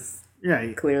 Because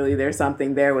clearly there's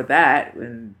something there with that.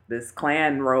 And this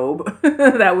Klan robe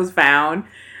that was found.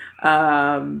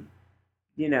 And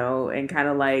kind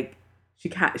of like,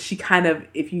 she kind of,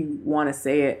 if you want to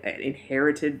say it,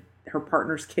 inherited her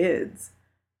partner's kids.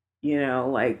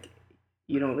 Like,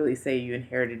 you don't really say you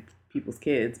inherited people's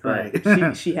kids,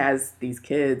 but she has these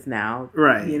kids now.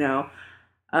 Right.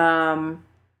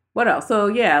 What else? So,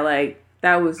 yeah, like,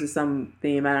 that was just some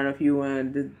theme. I don't know if you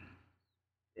wanted to,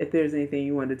 if there's anything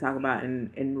you wanted to talk about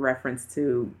in reference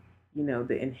to,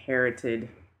 the inherited.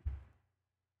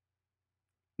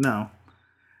 No,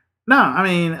 I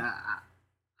mean...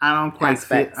 I don't quite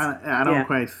aspects. see it. I don't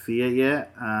quite see it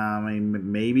yet. I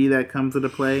mean, maybe that comes into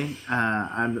play.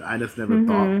 I just never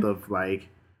thought of like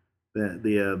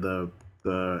the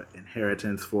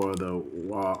inheritance for the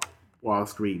Black Wall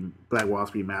Street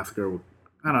massacre.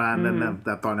 I don't know.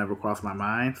 That thought never crossed my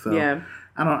mind. So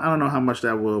I don't know how much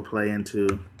that will play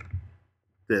into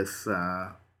this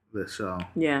show.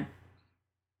 Yeah.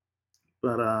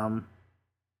 But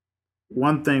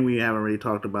one thing we haven't really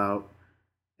talked about.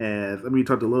 We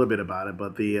talked a little bit about it,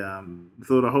 but the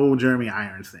whole Jeremy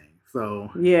Irons thing.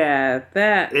 So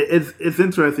that it's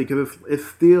interesting because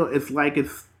it's like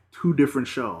it's two different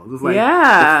shows. It's like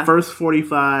the first 40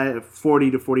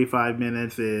 to 45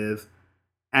 minutes is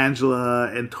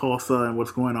Angela and Tulsa and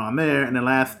what's going on there, and the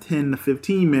last 10 to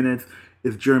 15 minutes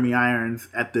is Jeremy Irons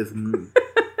at this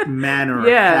manor or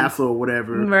castle or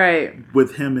whatever, right,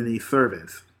 with him and these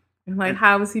servants. Like,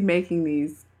 how is he making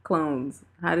these clones?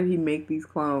 How did he make these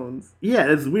clones? Yeah,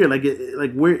 it's weird. Like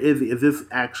where is he? Is this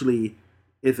actually?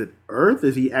 Is it Earth?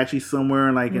 Is he actually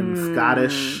somewhere like in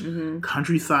Scottish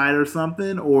countryside or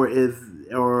something, or is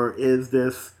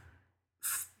this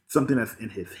something that's in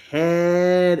his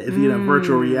head? Is he in a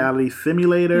virtual reality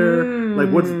simulator? Like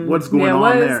what's going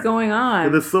on there? What is going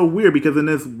on? It's so weird because in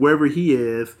this wherever he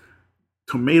is,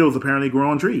 tomatoes apparently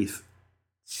grow on trees.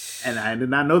 And I did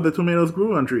not know that tomatoes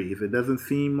grew on trees. It doesn't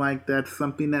seem like that's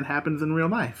something that happens in real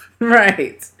life.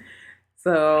 Right.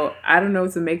 So I don't know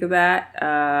what to make of that.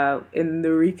 In the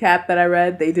recap that I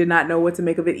read, they did not know what to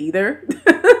make of it either.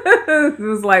 It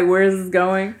was like, where is this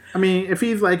going? I mean, if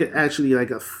he's like actually like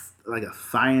a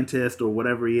scientist or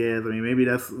whatever he is, I mean, maybe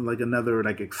that's like another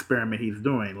like experiment he's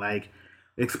doing. Like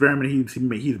experiment he's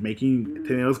making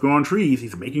tomatoes grow on trees.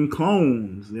 He's making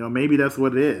clones. Maybe that's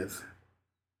what it is.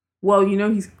 Well,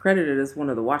 he's credited as one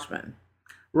of the Watchmen.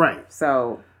 Right.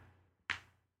 So,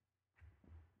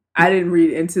 I didn't read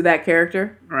into that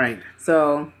character. Right.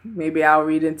 So, maybe I'll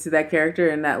read into that character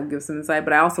and that will give some insight.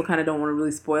 But I also kind of don't want to really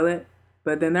spoil it.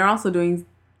 But then they're also doing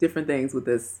different things with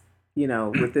this,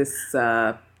 with this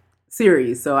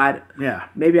series. So,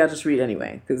 maybe I'll just read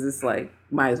anyway. Because it's like,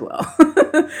 might as well.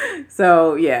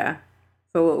 So, yeah.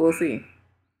 So, we'll see.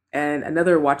 And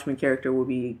another Watchmen character will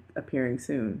be appearing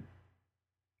soon.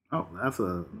 Oh, is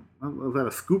that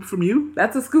a scoop from you?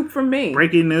 That's a scoop from me.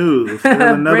 Breaking news.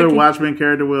 Another Watchmen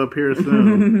character will appear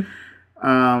soon.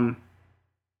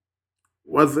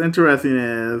 What's interesting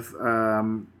is...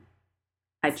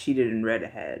 I cheated and read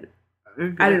ahead.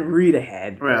 Okay. I didn't read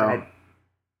ahead. Well, I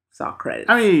saw credits.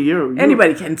 I mean,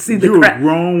 anybody can see the credits. You're a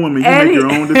grown woman. You make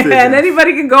your own decisions. And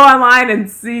anybody can go online and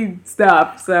see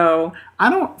stuff. So, I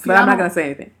don't... I'm not going to say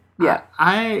anything. Yeah.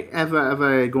 As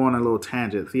I go on a little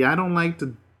tangent, see, I don't like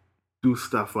to do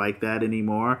stuff like that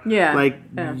anymore. Yeah. Like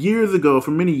Yeah. years ago, for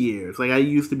many years, like I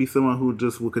used to be someone who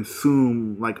just would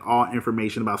consume like all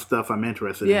information about stuff I'm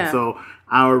interested in. So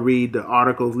I would read the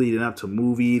articles leading up to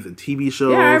movies and TV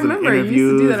shows I and remember interviews. You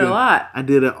used to do that a lot. I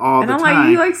did it all the time. And I'm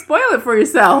like, you like spoil it for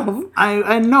yourself.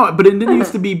 I know, but it didn't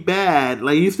used to be bad.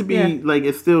 Like it used to be like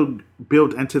it still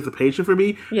built anticipation for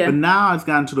me. Yeah. But now it's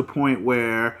gotten to the point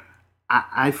where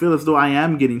I feel as though I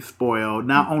am getting spoiled,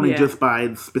 not only just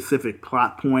by specific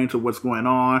plot points or what's going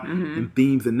on and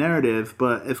themes and narratives,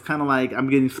 but it's kind of like I'm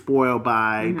getting spoiled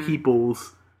by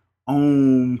people's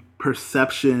own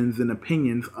perceptions and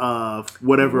opinions of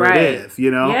whatever it is,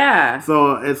 you know? Yeah.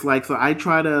 So it's like, so I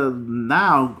try to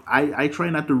now, I try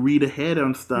not to read ahead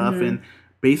on stuff, and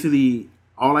basically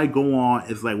all I go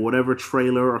on is like whatever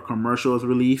trailer or commercial is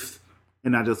released,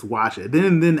 and I just watch it.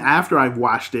 Then after I've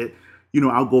watched it, you know,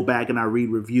 I'll go back and I read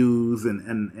reviews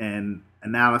and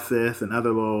analysis and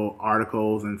other little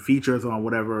articles and features on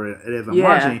whatever it is I'm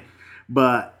watching.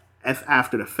 But that's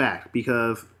after the fact,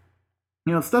 because,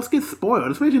 you know, stuff gets spoiled,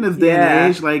 especially in this day and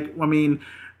age. Like, I mean,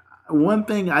 one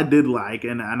thing I did like,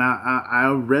 and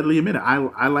I readily admit it,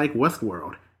 I like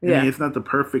Westworld. I mean, it's not the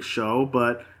perfect show,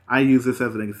 but I use this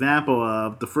as an example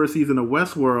of the first season of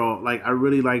Westworld. Like, I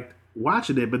really liked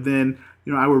watching it, but then,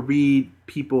 you know, I would read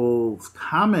people's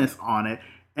comments on it,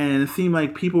 and it seemed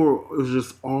like people was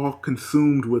just all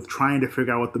consumed with trying to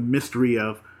figure out what the mystery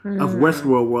of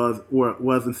Westworld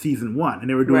was in season 1, and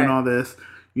they were doing all this.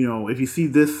 You know, if you see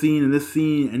this scene and this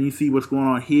scene, and you see what's going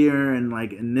on here and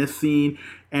like in this scene,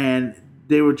 and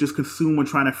they were just consumed with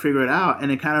trying to figure it out,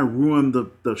 and it kind of ruined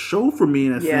the show for me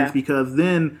in a sense, because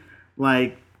then,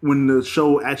 like, when the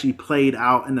show actually played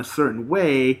out in a certain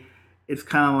way, it's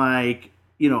kind of like,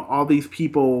 you know, all these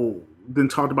people then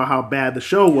talked about how bad the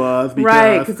show was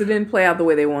because it didn't play out the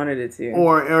way they wanted it to,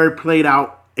 or it played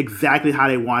out exactly how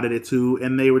they wanted it to,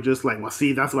 and they were just like, well,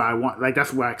 see, that's what I want, like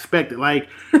that's what I expected. Like,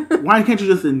 why can't you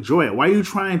just enjoy it? Why are you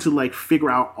trying to like figure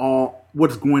out all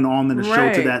what's going on in the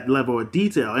show to that level of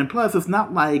detail? And plus, it's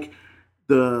not like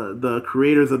the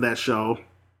creators of that show,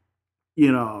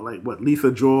 you know, like what,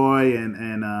 Lisa Joy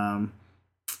and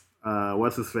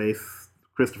what's his face,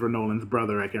 Christopher Nolan's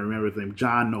brother, I can't remember his name,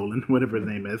 John Nolan, whatever his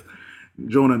name is,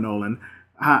 Jonah Nolan.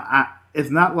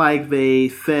 It's not like they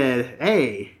said,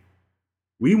 hey,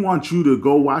 we want you to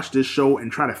go watch this show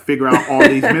and try to figure out all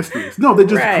these mysteries. No, they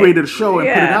just created a show and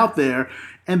put it out there.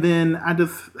 And then I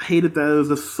just hated that there was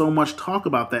just so much talk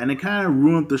about that. And it kind of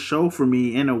ruined the show for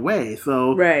me in a way.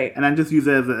 So, and I just use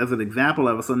it as an example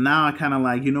of it. So now I kind of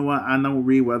like, you know what? I don't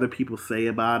read what other people say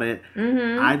about it.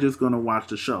 I'm just going to watch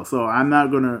the show. So I'm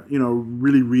not going to, you know,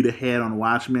 really read ahead on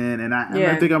Watchmen. And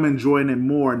I think I'm enjoying it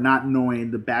more not knowing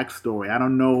the backstory. I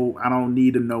don't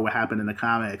need to know what happened in the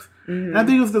comics. And I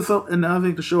think and I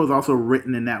think the show is also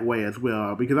written in that way as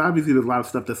well, because obviously there's a lot of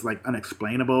stuff that's like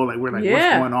unexplainable. Like, we're like,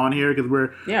 what's going on here? Because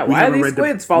why are these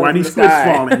squids falling? Why are these squids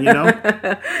falling? You know?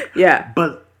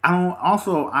 But I'm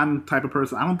the type of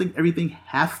person, I don't think everything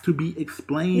has to be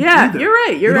explained. Either. You're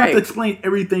right. You don't have to explain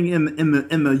everything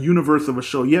in the universe of a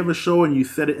show. You have a show and you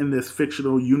set it in this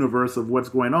fictional universe of what's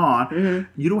going on.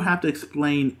 You don't have to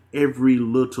explain every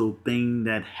little thing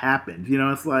that happens. You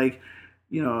know, it's like,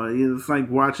 you know, it's like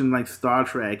watching like Star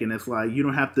Trek, and it's like you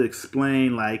don't have to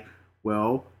explain like,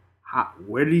 well,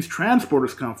 where do these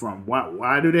transporters come from?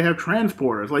 Why do they have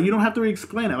transporters? Like, you don't have to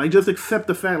explain it. Like, just accept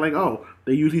the fact, like, oh,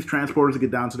 they use these transporters to get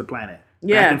down to the planet.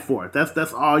 Back and forth.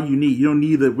 That's all you need. You don't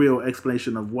need the real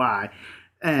explanation of why.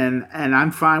 And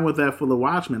I'm fine with that for the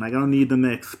Watchmen. Like, I don't need them to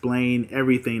explain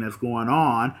everything that's going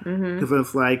on, because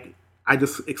it's like, I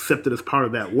just accept it as part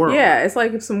of that world. Yeah, it's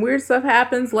like if some weird stuff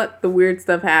happens, let the weird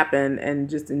stuff happen and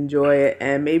just enjoy it.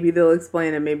 And maybe they'll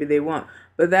explain it, maybe they won't.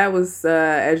 But that was,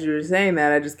 as you were saying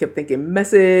that, I just kept thinking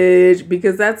message,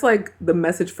 because that's like the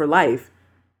message for life.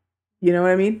 You know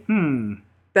what I mean?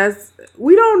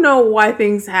 We don't know why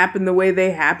things happen the way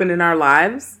they happen in our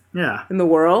lives. In the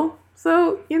world.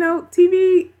 So, you know,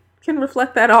 TV can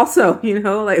reflect that also, you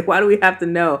know, like, why do we have to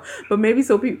know? But maybe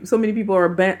so many people are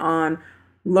bent on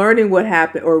learning what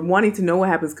happened or wanting to know what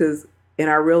happens, because in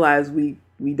our real lives we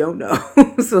don't know.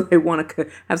 So they want to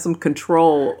have some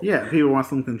control. Yeah, people want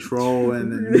some control and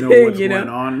know what's going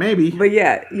on, maybe. But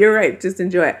yeah, you're right. Just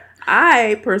enjoy it.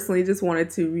 I personally just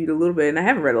wanted to read a little bit, and I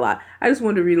haven't read a lot. I just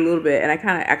wanted to read a little bit, and I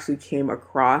kind of actually came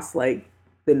across like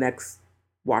the next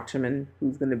Watchman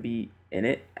who's going to be in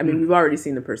it. I mean, we've already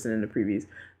seen the person in the previews.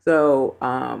 So,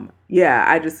 I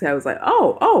was like,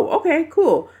 oh, okay,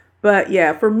 cool. But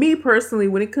yeah, for me personally,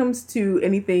 when it comes to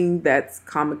anything that's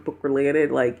comic book related,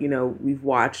 like, we've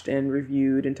watched and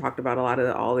reviewed and talked about a lot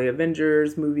of all the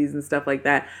Avengers movies and stuff like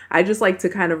that. I just like to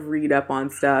kind of read up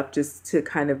on stuff just to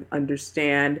kind of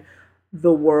understand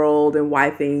the world and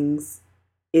why things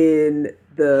in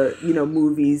the,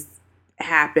 movies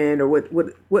happen, or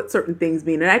what certain things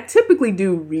mean. And I typically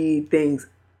do read things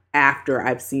after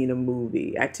I've seen a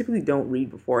movie. I typically don't read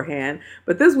beforehand,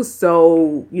 but this was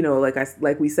so,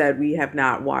 like we said, we have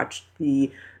not watched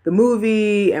the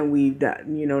movie, and we've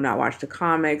not watched the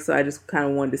comics. So I just kind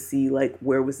of wanted to see like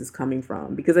where was this coming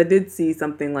from, because I did see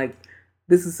something like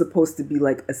this is supposed to be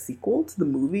like a sequel to the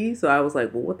movie. So I was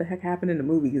like, well, what the heck happened in the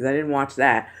movie? Because I didn't watch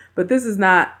that. But this is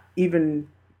not even.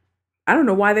 I don't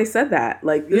know why they said that.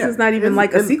 Like, this is not even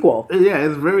like a sequel. Yeah,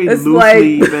 it's very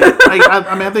loosely.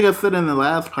 I think I said in the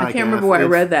last podcast. I can't remember where I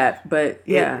read that, but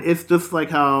yeah. It's just like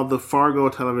how the Fargo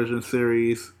television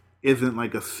series isn't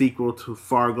like a sequel to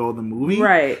Fargo the movie.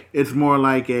 Right. It's more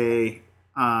like a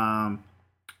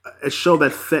show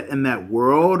that's set in that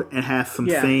world and has some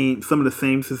of the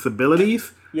same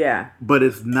sensibilities. Yeah. But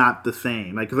it's not the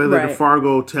same. Like, because like the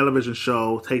Fargo television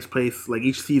show takes place, like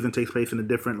each season takes place in a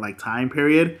different like time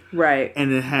period. Right.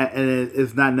 And it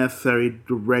is not necessarily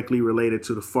directly related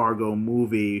to the Fargo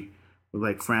movie with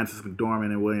like Frances McDormand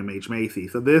and William H. Macy.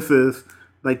 So this is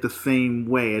like the same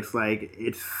way. It's like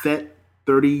it's set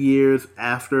 30 years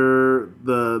after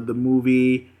the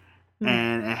movie,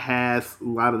 and it has a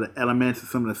lot of the elements and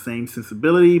some of the same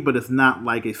sensibility, but it's not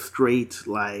like a straight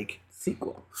like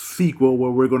sequel where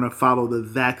we're going to follow the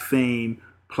exact same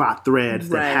plot threads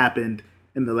that happened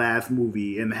in the last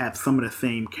movie and have some of the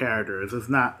same characters. It's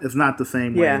not the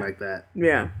same way like that.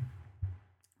 Yeah.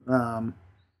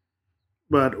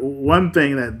 But one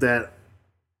thing that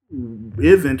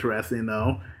is interesting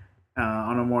though,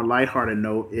 on a more lighthearted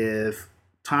note, is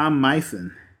Tom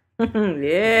Mison.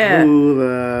 Yeah.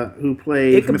 Who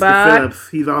plays Ichabod. Mr. Phillips.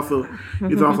 He's also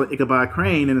Ichabod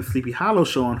Crane in the Sleepy Hollow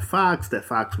show on Fox that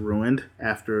Fox ruined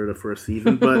after the first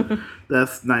season, but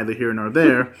that's neither here nor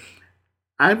there.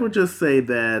 I would just say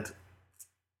that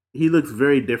he looks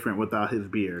very different without his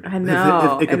beard. I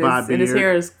know. His Ichabod beard. And his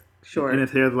hair is short. And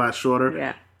his hair is a lot shorter.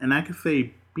 Yeah. And I can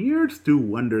say beards do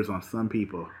wonders on some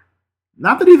people.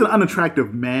 Not that he's an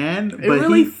unattractive man, but it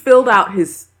really filled out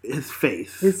his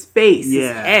face. His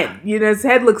head. His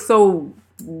head looks so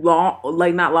long,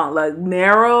 like not long, like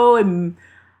narrow, and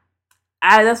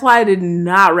that's why I did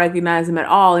not recognize him at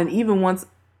all. And even once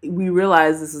we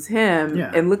realized this is him,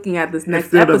 and looking at this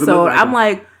next episode, I'm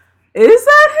like, is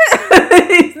that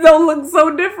him? He don't look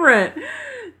so different.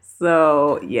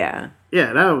 So yeah.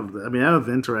 Yeah, that was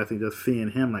interesting just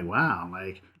seeing him. Like, wow,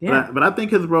 like, but I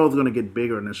think his role is going to get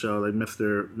bigger in the show, like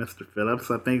Mr.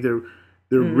 Phillips. I think they're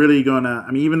really gonna.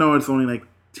 I mean, even though it's only like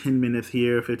 10 minutes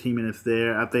here, 15 minutes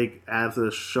there, I think as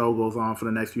the show goes on for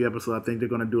the next few episodes, I think they're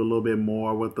going to do a little bit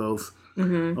more with those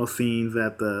scenes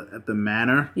at the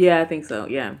manor. Yeah, I think so.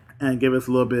 Yeah, and give us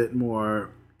a little bit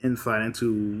more insight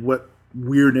into what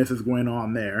weirdness is going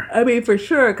on there. I mean, for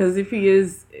sure, because if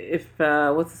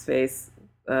what's his face,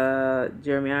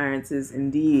 Jeremy Irons is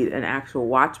indeed an actual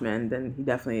Watchman, then he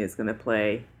definitely is going to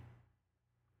play.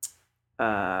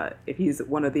 If he's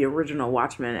one of the original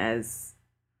Watchmen, as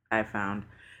I found,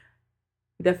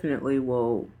 he definitely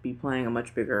will be playing a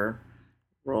much bigger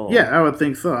role. Yeah, I would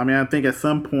think so. I mean, I think at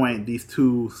some point these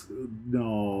two,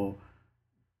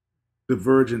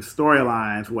 divergent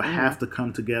storylines will have to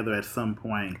come together at some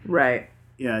point. Right.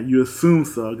 Yeah, you assume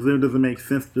so, because it doesn't make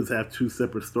sense to just have two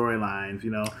separate storylines.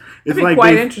 It's like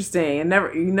quite interesting, and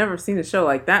you've never seen a show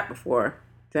like that before.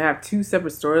 To have two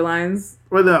separate storylines.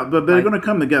 Well, they're going to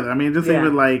come together. I mean, just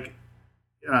even like,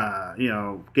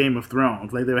 Game of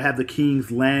Thrones. Like, they would have the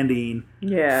King's Landing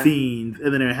scenes,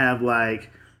 and then they would have, like,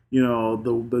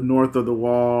 the North of the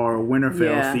Wall or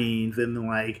Winterfell scenes, and then,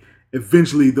 like,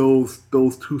 eventually those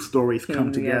two stories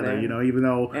come together, even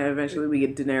though... And eventually we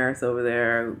get Daenerys over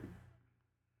there,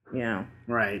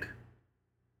 Right.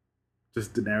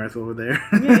 Just Daenerys over there.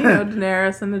 Yeah,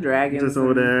 Daenerys and the dragons. Just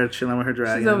over there chilling with her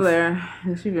dragons. She's over there.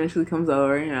 And she eventually comes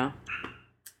over,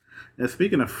 And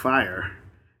speaking of fire,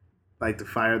 like the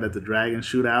fire that the dragons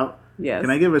shoot out. Yes. Can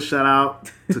I give a shout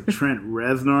out to Trent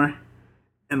Reznor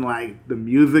and like the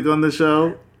music on the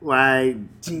show? Like,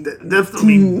 that's to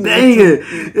be dang.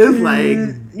 It's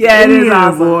like, yeah, it is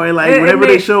awesome, boy. Like, whenever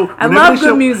they show, I love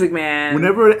good music, man.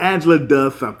 Whenever Angela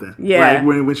does something, like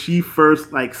when she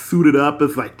first like suited up,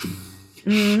 it's like.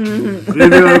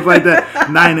 It's like that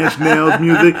 9 Inch Nails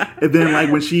music, and then like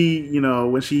when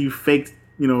she faked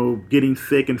getting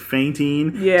sick and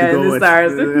fainting, to go,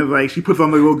 and like she puts on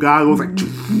the little goggles like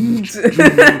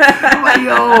I'm like,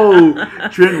 yo,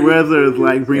 Trent Reznor is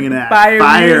like bringing that fire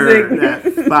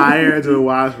to the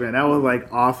Watchmen. That was like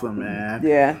awesome, man.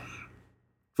 Yeah.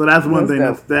 So that's one thing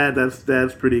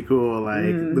that's pretty cool.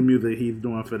 Like the music he's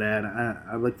doing for that.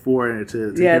 I look forward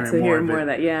to hearing more of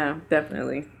that. Yeah,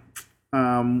 definitely.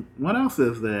 What else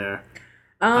is there?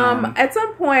 At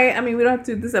some point, I mean, we don't have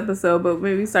to do this episode, but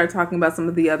maybe start talking about some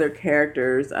of the other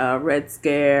characters. Red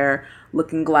Scare,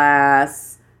 Looking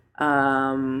Glass,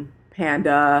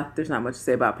 Panda. There's not much to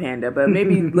say about Panda, but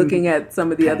maybe looking at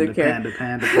some of the other characters.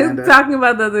 Panda. Talking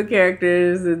about the other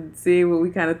characters and seeing what we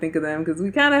kind of think of them. Because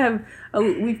we kind of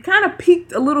we've kind of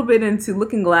peeked a little bit into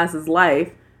Looking Glass's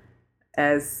life.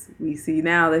 As we see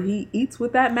now that he eats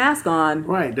with that mask on.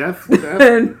 Right, that's me.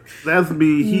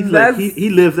 He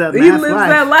lives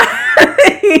that life.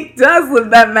 He does live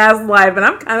that mask life, and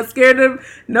I'm kind of scared to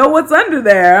know what's under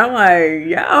there. I'm like,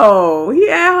 yo, he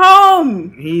at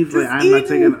home. He's like, I'm not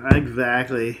taking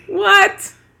exactly.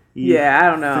 What? I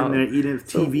don't know. Sitting there eating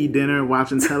TV dinner,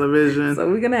 watching television. So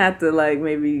we're gonna have to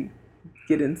maybe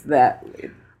get into that.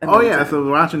 So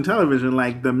watching television,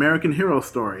 like the American Hero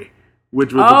story.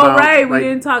 Which was we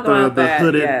didn't talk about that. The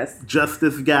hooded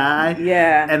justice guy.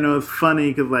 Yeah, and it was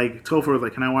funny because Topher was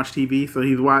like, "Can I watch TV?" So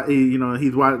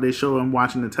they show him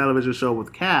watching the television show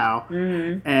with Cal,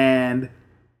 and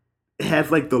it has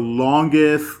the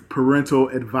longest parental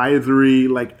advisory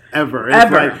ever.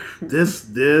 It's like this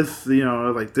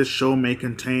this show may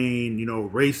contain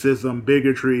racism,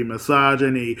 bigotry,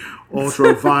 misogyny,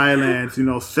 ultra violence,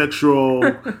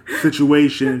 sexual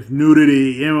situations,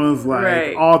 nudity. It was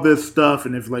all this stuff,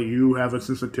 and if you have a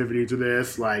sensitivity to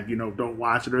this, don't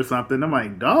watch it or something. I'm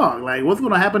like, dog, what's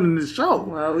going to happen in this show?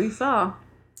 Well, we saw.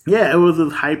 Yeah, it was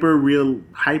this hyper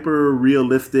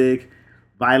realistic,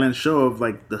 violent show of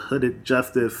the hooded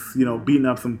justice, beating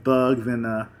up some thugs in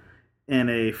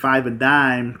a five and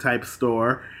dime type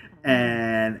store,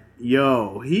 and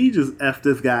he just effed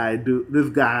this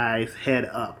guy's head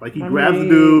up. He grabs the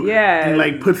dude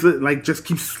and puts it just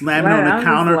keeps slamming on the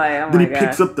counter. Then he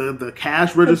picks up the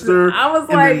cash register. I was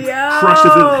and then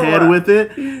crushes his head with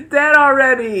it. He's dead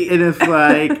already. And it's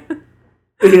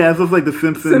yeah, so it's like the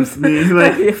Simpsons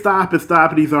meme. Stop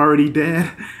it, he's already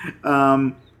dead.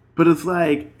 But it's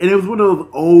and it was one of those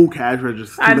old cash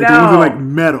registers. I know. It wasn't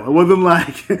metal. It wasn't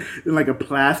in a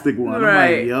plastic one.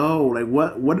 Right. I'm like,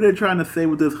 what are they trying to say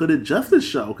with this hooded justice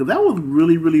show? Because that was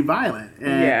really, really violent.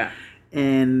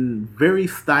 And very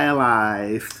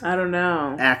stylized. I don't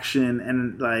know. Action.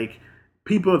 And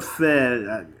people have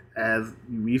said, as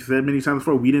we said many times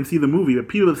before, we didn't see the movie, but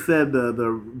people have said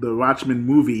the Watchmen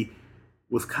movie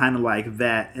was kind of like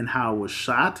that in how it was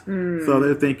shot. So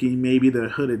they're thinking maybe the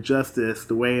Hooded Justice,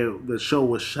 the way the show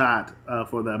was shot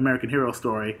for the American Hero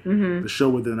story, the show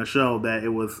within a show, that it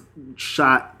was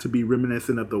shot to be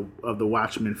reminiscent of the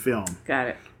Watchmen film. Got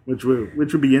it. Which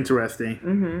would be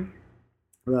interesting.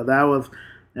 Well, that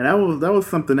was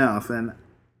something else, and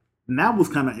that was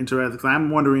kind of interesting because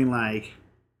I'm wondering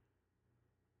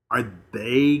are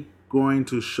they going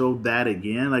to show that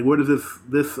again? Where does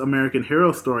this American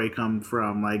Hero story come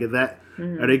from? Is that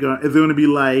is it going to be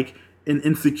in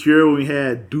Insecure when we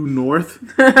had Due North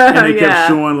and they kept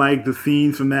showing the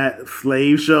scenes from that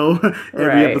slave show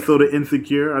every episode of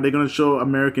Insecure? Are they going to show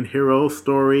American Hero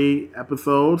story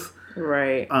episodes?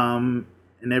 Right. In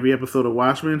every episode of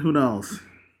Watchmen? Who knows?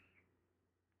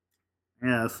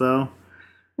 Yeah. So.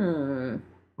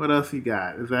 What else you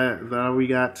got? Is that all we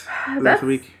got for this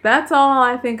week? That's all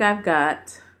I think I've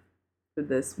got for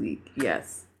this week.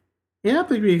 Yes. Yeah, I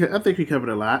think we covered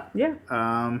a lot. Yeah.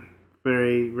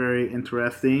 Very, very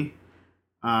interesting.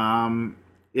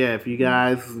 If you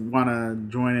guys want to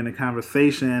join in the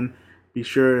conversation, be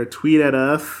sure to tweet at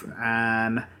us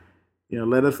and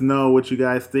let us know what you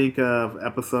guys think of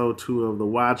episode 2 of The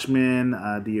Watchmen.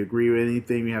 Do you agree with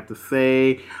anything we have to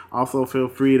say? Also, feel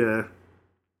free to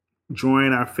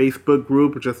join our Facebook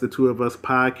group, Just the Two of Us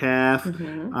podcast.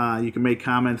 You can make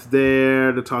comments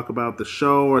there to talk about the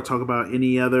show or talk about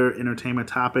any other entertainment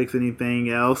topics, anything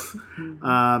else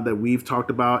that we've talked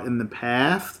about in the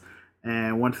past.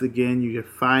 And once again, you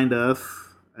can find us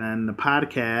and the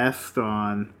podcast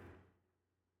on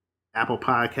Apple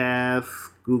Podcasts,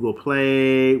 Google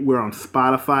Play. We're on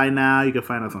Spotify now. You can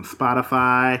find us on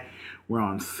Spotify. We're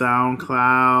on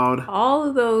SoundCloud. All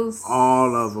of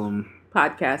them.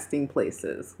 Podcasting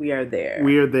places. We are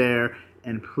there.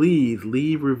 And please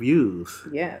leave reviews.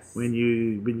 Yes. When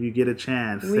you get a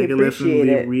chance. Take a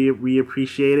listen. We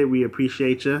appreciate it. We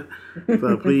appreciate you.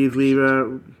 So please leave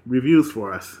reviews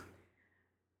for us.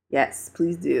 Yes,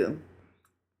 please do.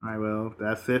 All right, well,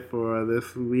 that's it for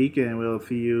this week, and we'll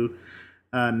see you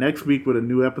next week with a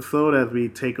new episode as we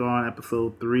take on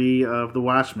episode 3 of The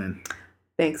Watchmen.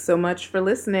 Thanks so much for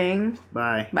listening.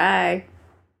 Bye. Bye.